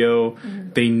studio. Mm-hmm.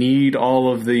 They need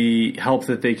all of the help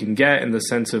that they can get in the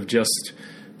sense of just,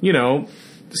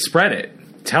 spread it.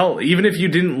 Even if you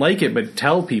didn't like it, but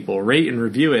tell people, rate and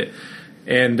review it,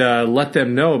 and let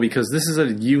them know, because this is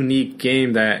a unique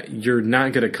game that you're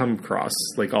not going to come across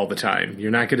all the time.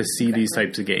 You're not going to see these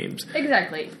types of games.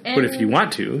 Exactly. But if you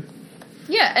want to...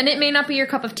 Yeah, and it may not be your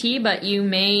cup of tea, but you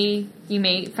may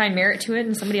find merit to it,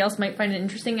 and somebody else might find it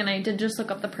interesting. And I did just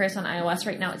look up the price on iOS.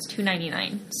 Right now it's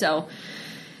 $2.99, so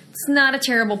it's not a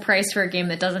terrible price for a game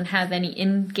that doesn't have any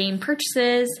in-game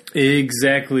purchases.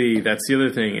 Exactly. That's the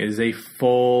other thing. It is a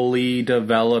fully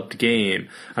developed game.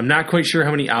 I'm not quite sure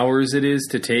how many hours it is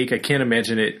to take. I can't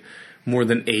imagine it more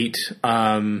than 8,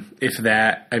 if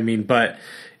that. I mean, but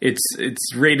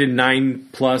it's rated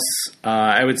 9+.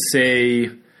 I would say...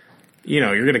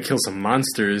 you're going to kill some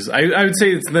monsters. I would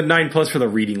say it's the 9+ for the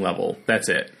reading level. That's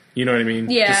it. You know what I mean?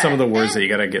 Yeah. Just some of the words that you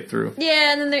got to get through.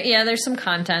 Yeah, and then there's some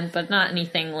content, but not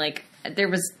anything there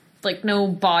was no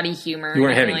body humor. You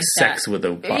weren't having sex with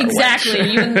a exactly.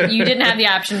 wench. You didn't have the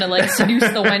option to seduce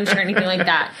the wench or anything like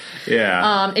that.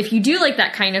 Yeah. If you do like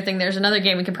that kind of thing, there's another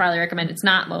game we could probably recommend. It's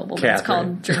not mobile, but it's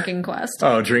called Drinking Quest.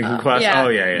 Oh, Drinking Quest? Yeah. Oh,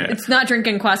 yeah. It's not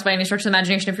Drinking Quest by any stretch of the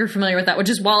imagination if you're familiar with that, which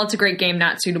is, while it's a great game,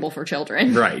 not suitable for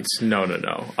children. Right. No.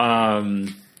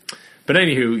 But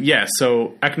anywho, yeah,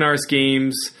 so Eknaris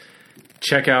Games,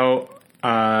 check out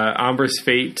Ombra's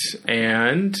Fate,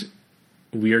 and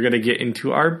we are going to get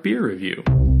into our beer review.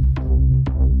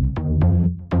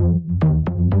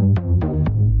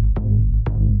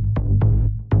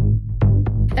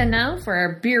 And now for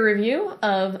our beer review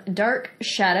of Dark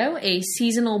Shadow, a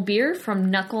seasonal beer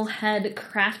from Knucklehead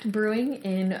Craft Brewing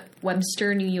in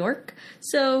Webster, New York.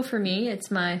 So for me, it's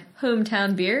my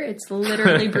hometown beer. It's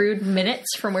literally brewed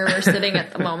minutes from where we're sitting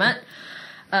at the moment.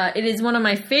 It is one of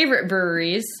my favorite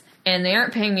breweries, and they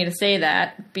aren't paying me to say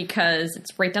that because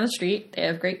it's right down the street. They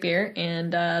have great beer,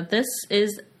 and this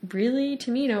is really, to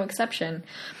me, no exception.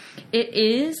 It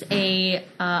is a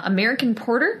American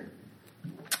Porter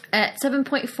at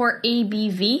 7.4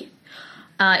 ABV.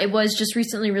 It was just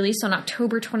recently released on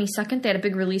October 22nd. They had a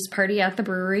big release party at the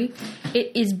brewery.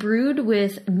 It is brewed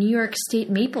with New York State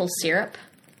maple syrup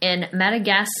and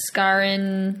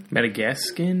Madagascan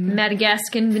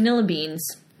vanilla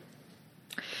beans.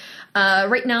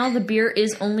 Right now, the beer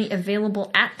is only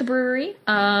available at the brewery,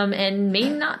 and may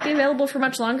not be available for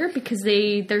much longer because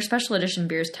their special edition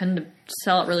beers tend to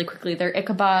sell out really quickly. Their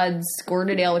Ichabod's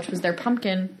Gourded Ale, which was their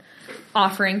pumpkin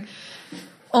offering,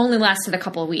 only lasted a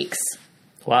couple of weeks.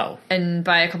 Wow. And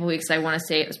by a couple of weeks, I want to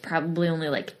say it was probably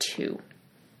only 2.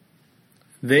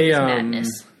 They,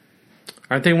 madness.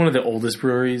 Aren't they one of the oldest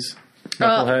breweries?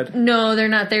 Knucklehead? No, they're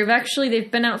not.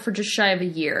 They've been out for just shy of a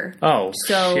year. Oh,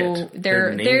 so shit.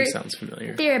 Their name sounds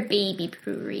familiar. They're a baby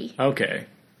brewery. Okay.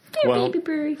 They're a baby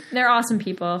brewery. They're awesome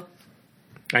people.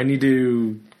 I need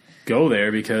to go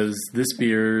there because this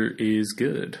beer is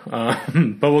good.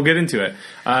 But we'll get into it.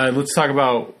 Let's talk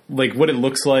about what it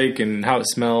looks like and how it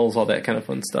smells, all that kind of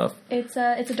fun stuff. It's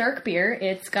a dark beer.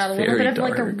 It's got a little bit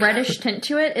of a reddish tint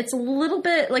to it. It's a little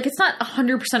bit it's not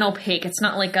 100% opaque. It's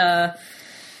not like a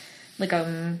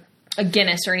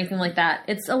Guinness or anything like that.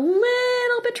 It's a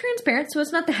little bit transparent, so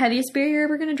it's not the heaviest beer you're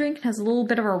ever going to drink. It has a little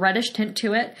bit of a reddish tint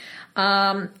to it.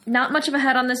 Not much of a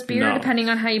head on this beer, depending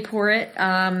on how you pour it.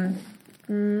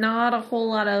 Not a whole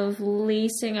lot of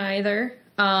lacing either,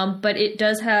 but it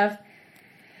does have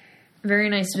very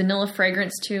nice vanilla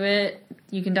fragrance to it.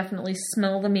 You can definitely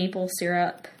smell the maple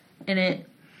syrup in it.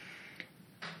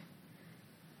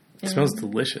 It smells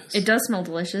delicious. It does smell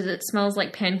delicious. It smells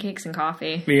like pancakes and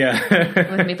coffee. Yeah.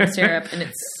 With maple syrup, and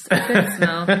it's a good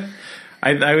smell.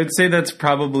 I would say that's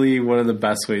probably one of the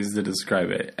best ways to describe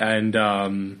it. And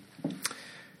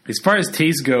As far as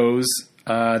taste goes,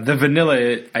 the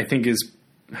vanilla, I think, is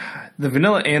the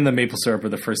vanilla and the maple syrup are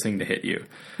the first thing to hit you.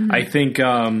 Mm-hmm. I think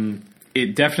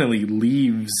it definitely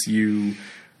leaves you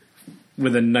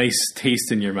with a nice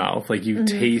taste in your mouth. Like you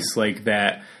taste like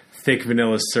that thick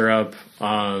vanilla syrup.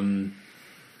 My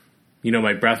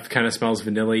breath kind of smells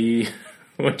vanilla-y,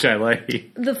 which I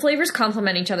like. The flavors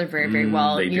complement each other very, very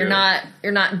well. You're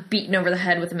not beaten over the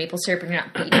head with the maple syrup, and you're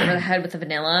not beaten over the head with the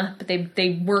vanilla, but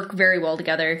they work very well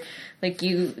together. Like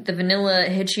the vanilla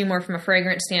hits you more from a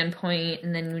fragrance standpoint,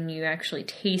 and then when you actually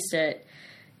taste it,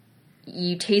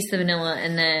 you taste the vanilla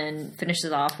and then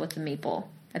finishes off with the maple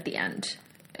at the end.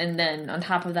 And then on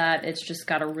top of that, it's just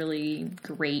got a really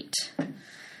great,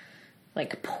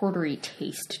 like, portery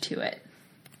taste to it.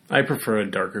 I prefer a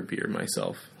darker beer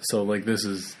myself. So, like, this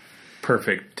is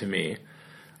perfect to me.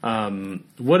 You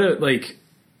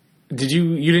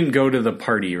didn't go to the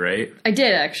party, right? I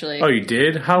did, actually. Oh, you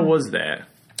did? How was that?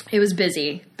 It was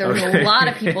busy. There was a lot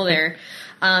of people there.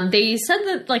 They said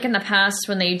that, like, in the past,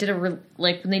 when they did a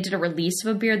release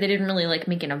of a beer, they didn't really, like,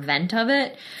 make an event of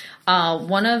it.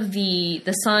 One of the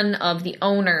son of the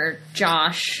owner,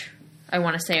 Josh, I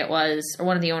want to say it was, or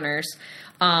one of the owners,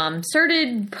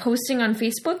 started posting on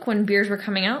Facebook when beers were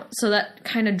coming out, so that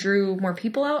kind of drew more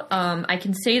people out. I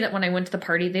can say that when I went to the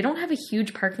party, they don't have a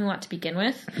huge parking lot to begin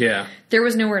with. Yeah. There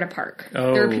was nowhere to park.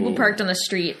 Oh. There were people parked on the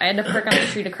street. I had to park on the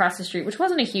street across the street, which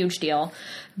wasn't a huge deal.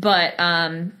 But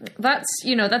that's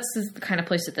the kind of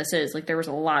place that this is. Like, there was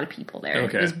a lot of people there.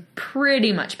 Okay. It was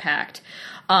pretty much packed.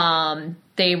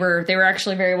 They were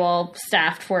actually very well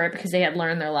staffed for it because they had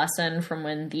learned their lesson from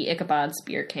when the Ichabod's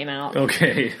beer came out.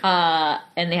 Okay.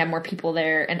 And they have more people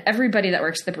there, and everybody that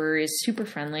works at the brewery is super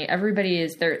friendly. Everybody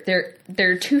is there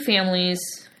are two families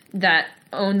that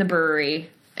own the brewery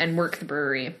and work the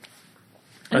brewery.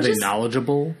 Are they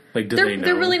knowledgeable? Like, do they know?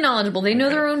 They're really knowledgeable. They know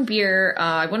their own beer.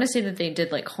 I want to say that they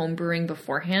did, like, home brewing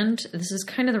beforehand. This is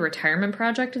kind of the retirement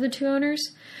project of the two owners.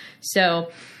 So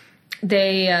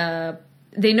they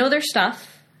know their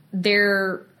stuff.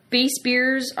 Their base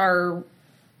beers are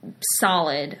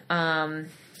solid.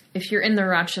 If you're in the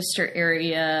Rochester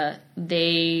area,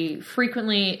 they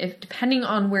frequently, depending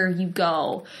on where you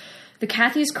go, the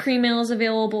Kathy's Cream Ale is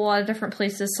available a lot of different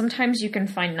places. Sometimes you can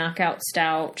find Knockout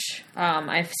Stout.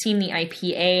 I've seen the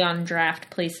IPA on draft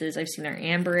places. I've seen their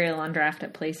Amber Ale on draft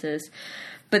at places.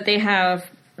 But they have,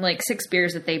 like, 6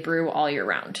 beers that they brew all year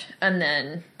round. And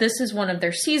then this is one of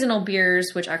their seasonal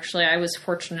beers, which actually I was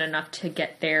fortunate enough to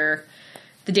get there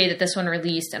the day that this one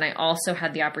released. And I also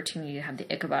had the opportunity to have the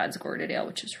Ichabod's Gourded Ale,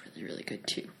 which is really, really good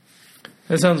too.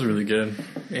 That sounds really good.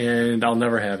 And I'll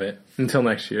never have it until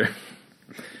next year.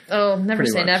 Oh, never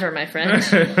say never, my friend.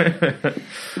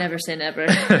 Never say never.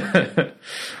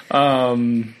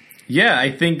 Yeah,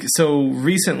 I think so.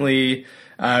 Recently,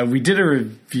 we did a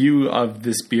review of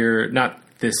this beer, not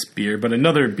this beer, but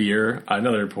another beer,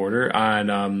 another porter on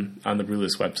the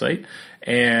Brewlist website,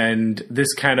 and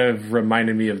this kind of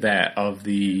reminded me of that, of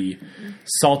the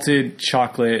salted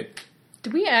chocolate.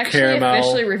 Did we actually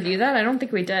officially review that? I don't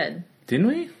think we did. Didn't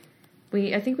we?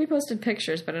 I think we posted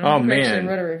pictures, but I don't think we actually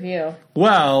wrote a review.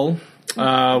 Well,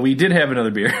 we did have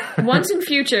another beer. Once in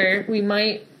future,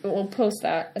 we'll post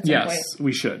that at some point. Yes,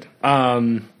 we should.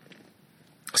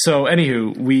 So,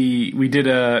 anywho, we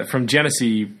did from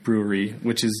Genesee Brewery,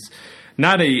 which is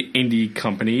not a indie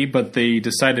company, but they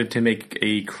decided to make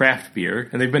a craft beer,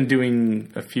 and they've been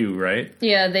doing a few, right?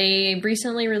 Yeah, they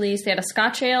recently released, they had a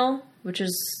Scotch Ale, which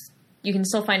is, you can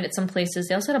still find it some places.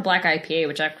 They also had a black IPA,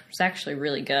 which was actually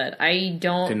really good.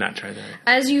 Did not try that.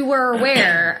 As you were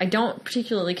aware, I don't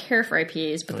particularly care for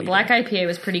IPAs, but the black IPA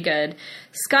was pretty good.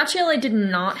 Scotch Ale I did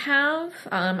not have.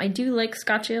 I do like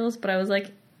Scotch Ales, but I was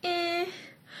like, eh.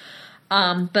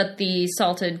 But the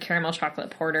salted caramel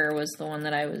chocolate porter was the one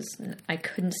that I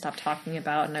couldn't stop talking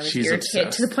about, and I was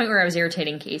irritated to the point where I was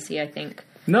irritating Casey, I think.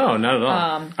 No, not at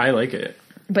all. I like it.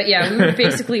 But yeah,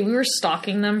 we were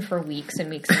stalking them for weeks and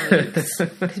weeks and weeks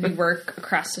because we work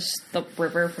across the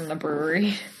river from the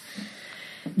brewery.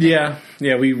 Yeah,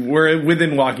 we were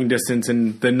within walking distance,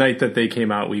 and the night that they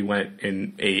came out, we went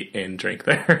and ate and drank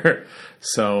there.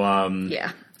 So,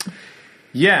 yeah.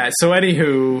 Yeah, so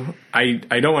anywho,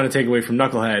 I don't want to take away from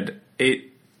Knucklehead. It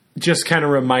just kind of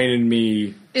reminded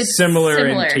me it's similar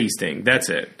in tasting. That's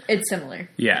it. It's similar.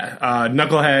 Yeah.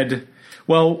 Knucklehead,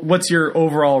 well, what's your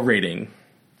overall rating?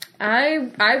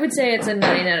 I would say it's a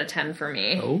 9 out of 10 for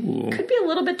me. Oh. Could be a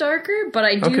little bit darker, but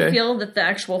I do feel that the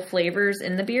actual flavors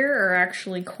in the beer are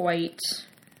actually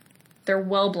they're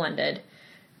well blended.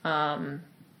 And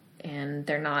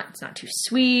it's not too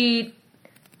sweet.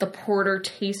 The porter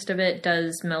taste of it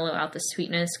does mellow out the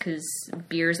sweetness because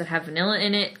beers that have vanilla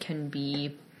in it can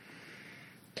be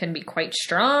can be quite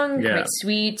strong, Yeah. quite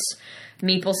sweet.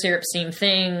 Maple syrup, same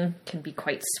thing, can be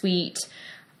quite sweet.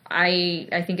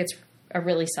 I think it's a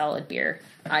really solid beer.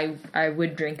 I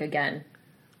would drink again.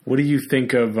 What do you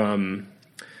think of,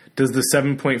 does the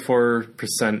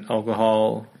 7.4%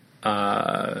 alcohol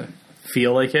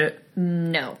feel like it?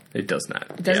 No. It does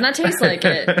not. It does not taste like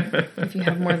it. If you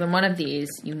have more than one of these,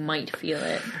 you might feel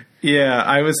it. Yeah,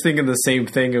 I was thinking the same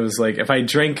thing. It was like, if I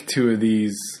drank 2 of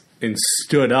these and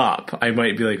stood up, I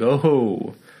might be like,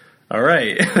 oh, all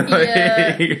right.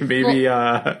 Yeah. Maybe,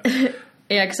 Yeah,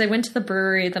 because I went to the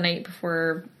brewery the night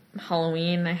before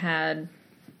Halloween. I had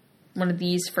one of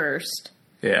these first.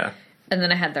 yeah. And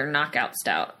then I had their Knockout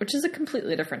Stout, which is a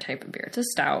completely different type of beer. It's a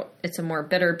stout. It's a more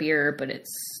bitter beer, but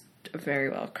it's a very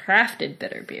well-crafted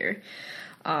bitter beer.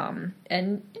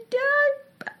 And,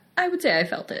 yeah, I would say I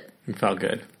felt it. It felt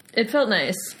good. It felt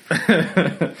nice.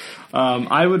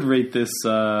 I would rate this,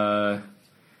 I'm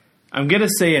going to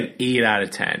say an 8 out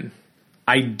of 10.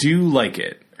 I do like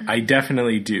it. I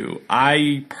definitely do.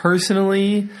 I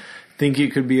personally think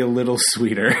it could be a little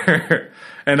sweeter.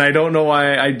 And I don't know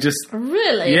why. I just...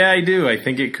 Really? Yeah, I do. I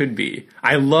think it could be.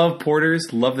 I love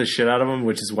porters. Love the shit out of them,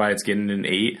 which is why it's getting an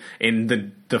 8.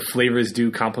 And the flavors do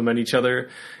complement each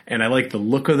other. And I like the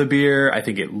look of the beer. I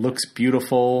think it looks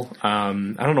beautiful. I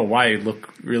don't know why it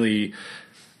look really...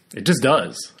 It just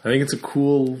does. I think it's a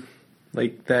cool,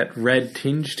 like, that red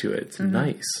tinge to it. It's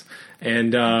nice.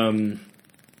 And I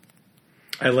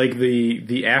like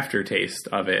the aftertaste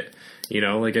of it. You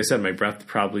know, like I said, my breath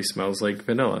probably smells like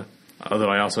vanilla. Although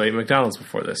I also ate McDonald's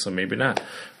before this, so maybe not.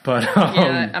 But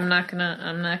Yeah, I'm not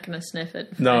gonna sniff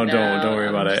it. no, don't worry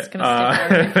about it.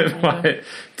 But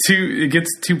it gets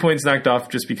 2 points knocked off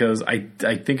just because I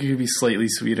think it could be slightly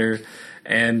sweeter,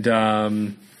 and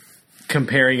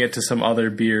comparing it to some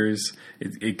other beers,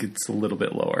 it gets a little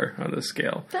bit lower on the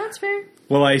scale. That's fair.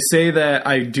 Well, I say that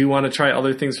I do want to try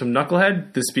other things from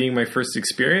Knucklehead. This being my first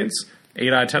experience,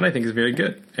 8 out of 10 I think is very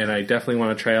good, and I definitely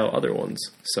want to try out other ones.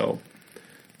 So.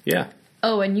 Yeah.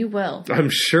 Oh, and you will. I'm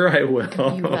sure I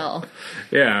will. You will.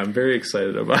 Yeah, I'm very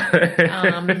excited about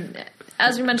it.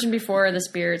 As we mentioned before, this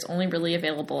beer is only really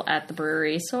available at the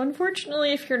brewery. So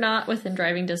unfortunately, if you're not within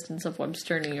driving distance of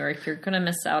Webster, New York, you're going to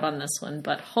miss out on this one.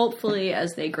 But hopefully,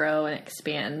 as they grow and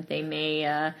expand, they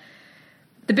may...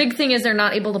 The big thing is they're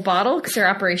not able to bottle because their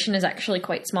operation is actually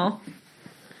quite small.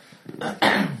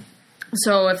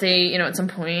 So if they, at some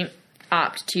point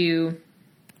opt to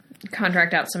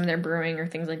contract out some of their brewing or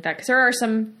things like that, because there are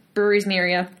some breweries in the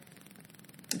area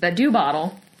that do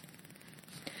bottle.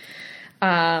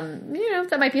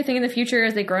 That might be a thing in the future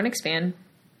as they grow and expand.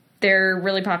 They're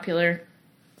really popular.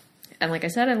 And like I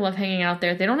said, I love hanging out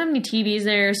there. They don't have any TVs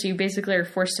there, so you basically are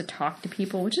forced to talk to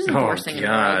people, which isn't the worst thing in the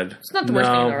world. It's not the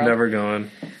worst thing in the world. No, never going.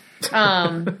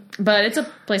 But it's a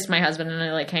place my husband and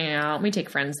I like hanging out. We take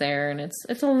friends there, and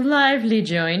it's a lively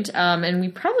joint. And we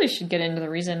probably should get into the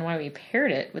reason why we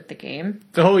paired it with the game.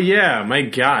 Oh yeah, my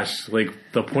gosh! Like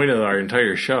the point of our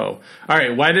entire show. All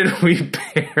right, why did we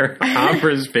pair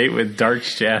Emperor's Fate with Dark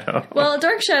Shadow? Well,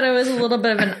 Dark Shadow is a little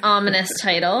bit of an ominous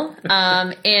title,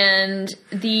 and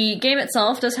the game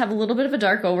itself does have a little bit of a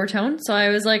dark overtone. So I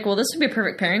was like, well, this would be a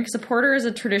perfect pairing because a porter is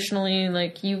a traditionally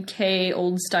like UK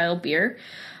old style beer.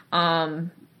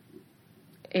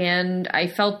 And I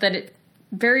felt that it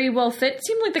very well fit. It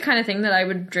seemed like the kind of thing that I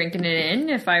would drink it in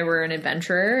if I were an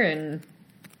adventurer and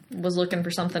was looking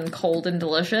for something cold and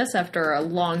delicious after a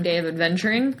long day of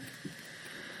adventuring.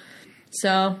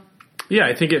 So. Yeah,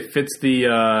 I think it fits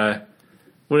the,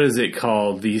 what is it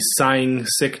called? The sighing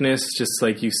sickness, just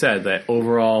like you said, that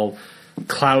overall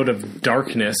cloud of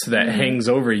darkness that hangs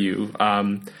over you.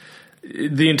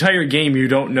 The entire game, you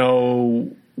don't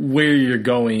know where you're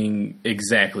going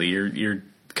exactly. You're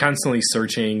constantly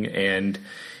searching, and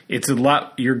it's a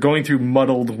lot. You're going through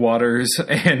muddled waters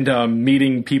and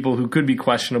meeting people who could be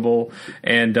questionable.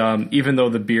 And even though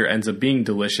the beer ends up being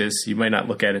delicious, you might not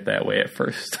look at it that way at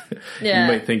first. Yeah.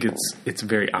 You might think it's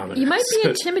very ominous. You might be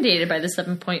intimidated by the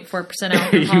 7.4%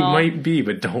 alcohol. You might be,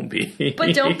 but don't be.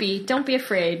 But don't be. Don't be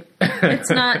afraid. It's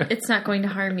not going to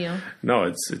harm you. No,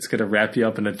 it's going to wrap you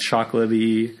up in a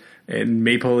chocolatey and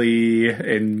mapley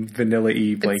and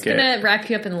vanilla-y blanket. It's going to wrap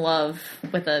you up in love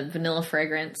with a vanilla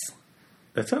fragrance.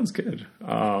 That sounds good.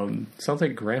 Sounds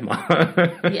like grandma.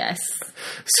 Yes.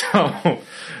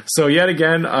 So yet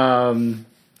again,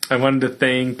 I wanted to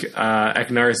thank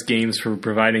Eknaris Games for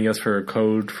providing us for a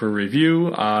code for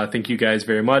review. Thank you guys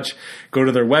very much. Go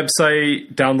to their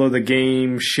website, download the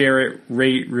game, share it,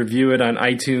 rate, review it on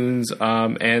iTunes,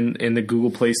 and in the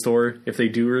Google Play Store if they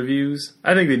do reviews.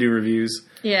 I think they do reviews.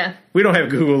 Yeah. We don't have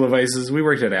Google devices. We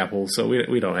worked at Apple, so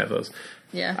we don't have those.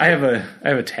 Yeah. I have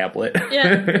a tablet.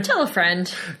 Yeah. Tell a friend.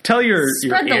 Tell your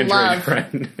Spread the Android love.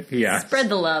 friend. Yeah. Spread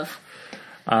the love.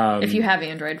 If you have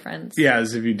Android friends.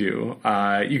 Yes, if you do.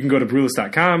 You can go to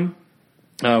Brewlist.com,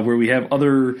 where we have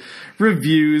other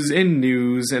reviews and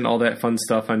news and all that fun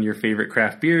stuff on your favorite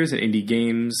craft beers and indie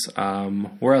games.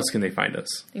 Where else can they find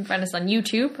us? You can find us on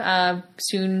YouTube,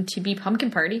 soon to be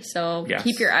Pumpkin Party. So Yes.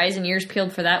 keep your eyes and ears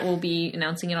peeled for that. We'll be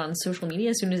announcing it on social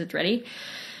media as soon as it's ready.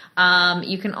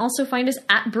 You can also find us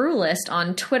at Brewlist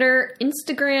on Twitter,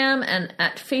 Instagram, and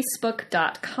at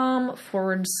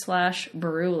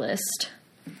facebook.com/Brewlist.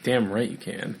 Damn right you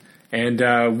can. And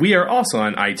we are also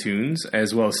on iTunes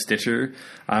as well as Stitcher.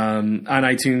 On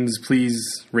iTunes, please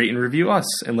rate and review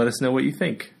us and let us know what you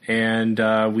think. And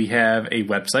we have a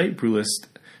website,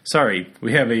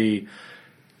 we have a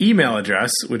email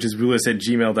address, which is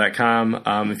brewlist@gmail.com.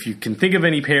 If you can think of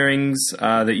any pairings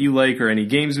that you like or any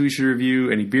games we should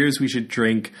review, any beers we should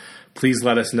drink, please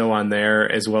let us know on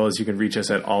there, as well as you can reach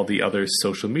us at all the other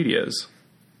social medias.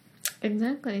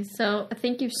 Exactly. So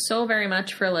thank you so very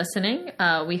much for listening.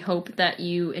 We hope that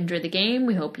you enjoy the game.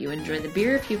 We hope you enjoy the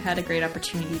beer if you've had a great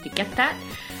opportunity to get that.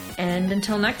 And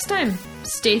until next time,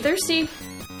 stay thirsty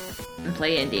and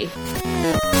play indie.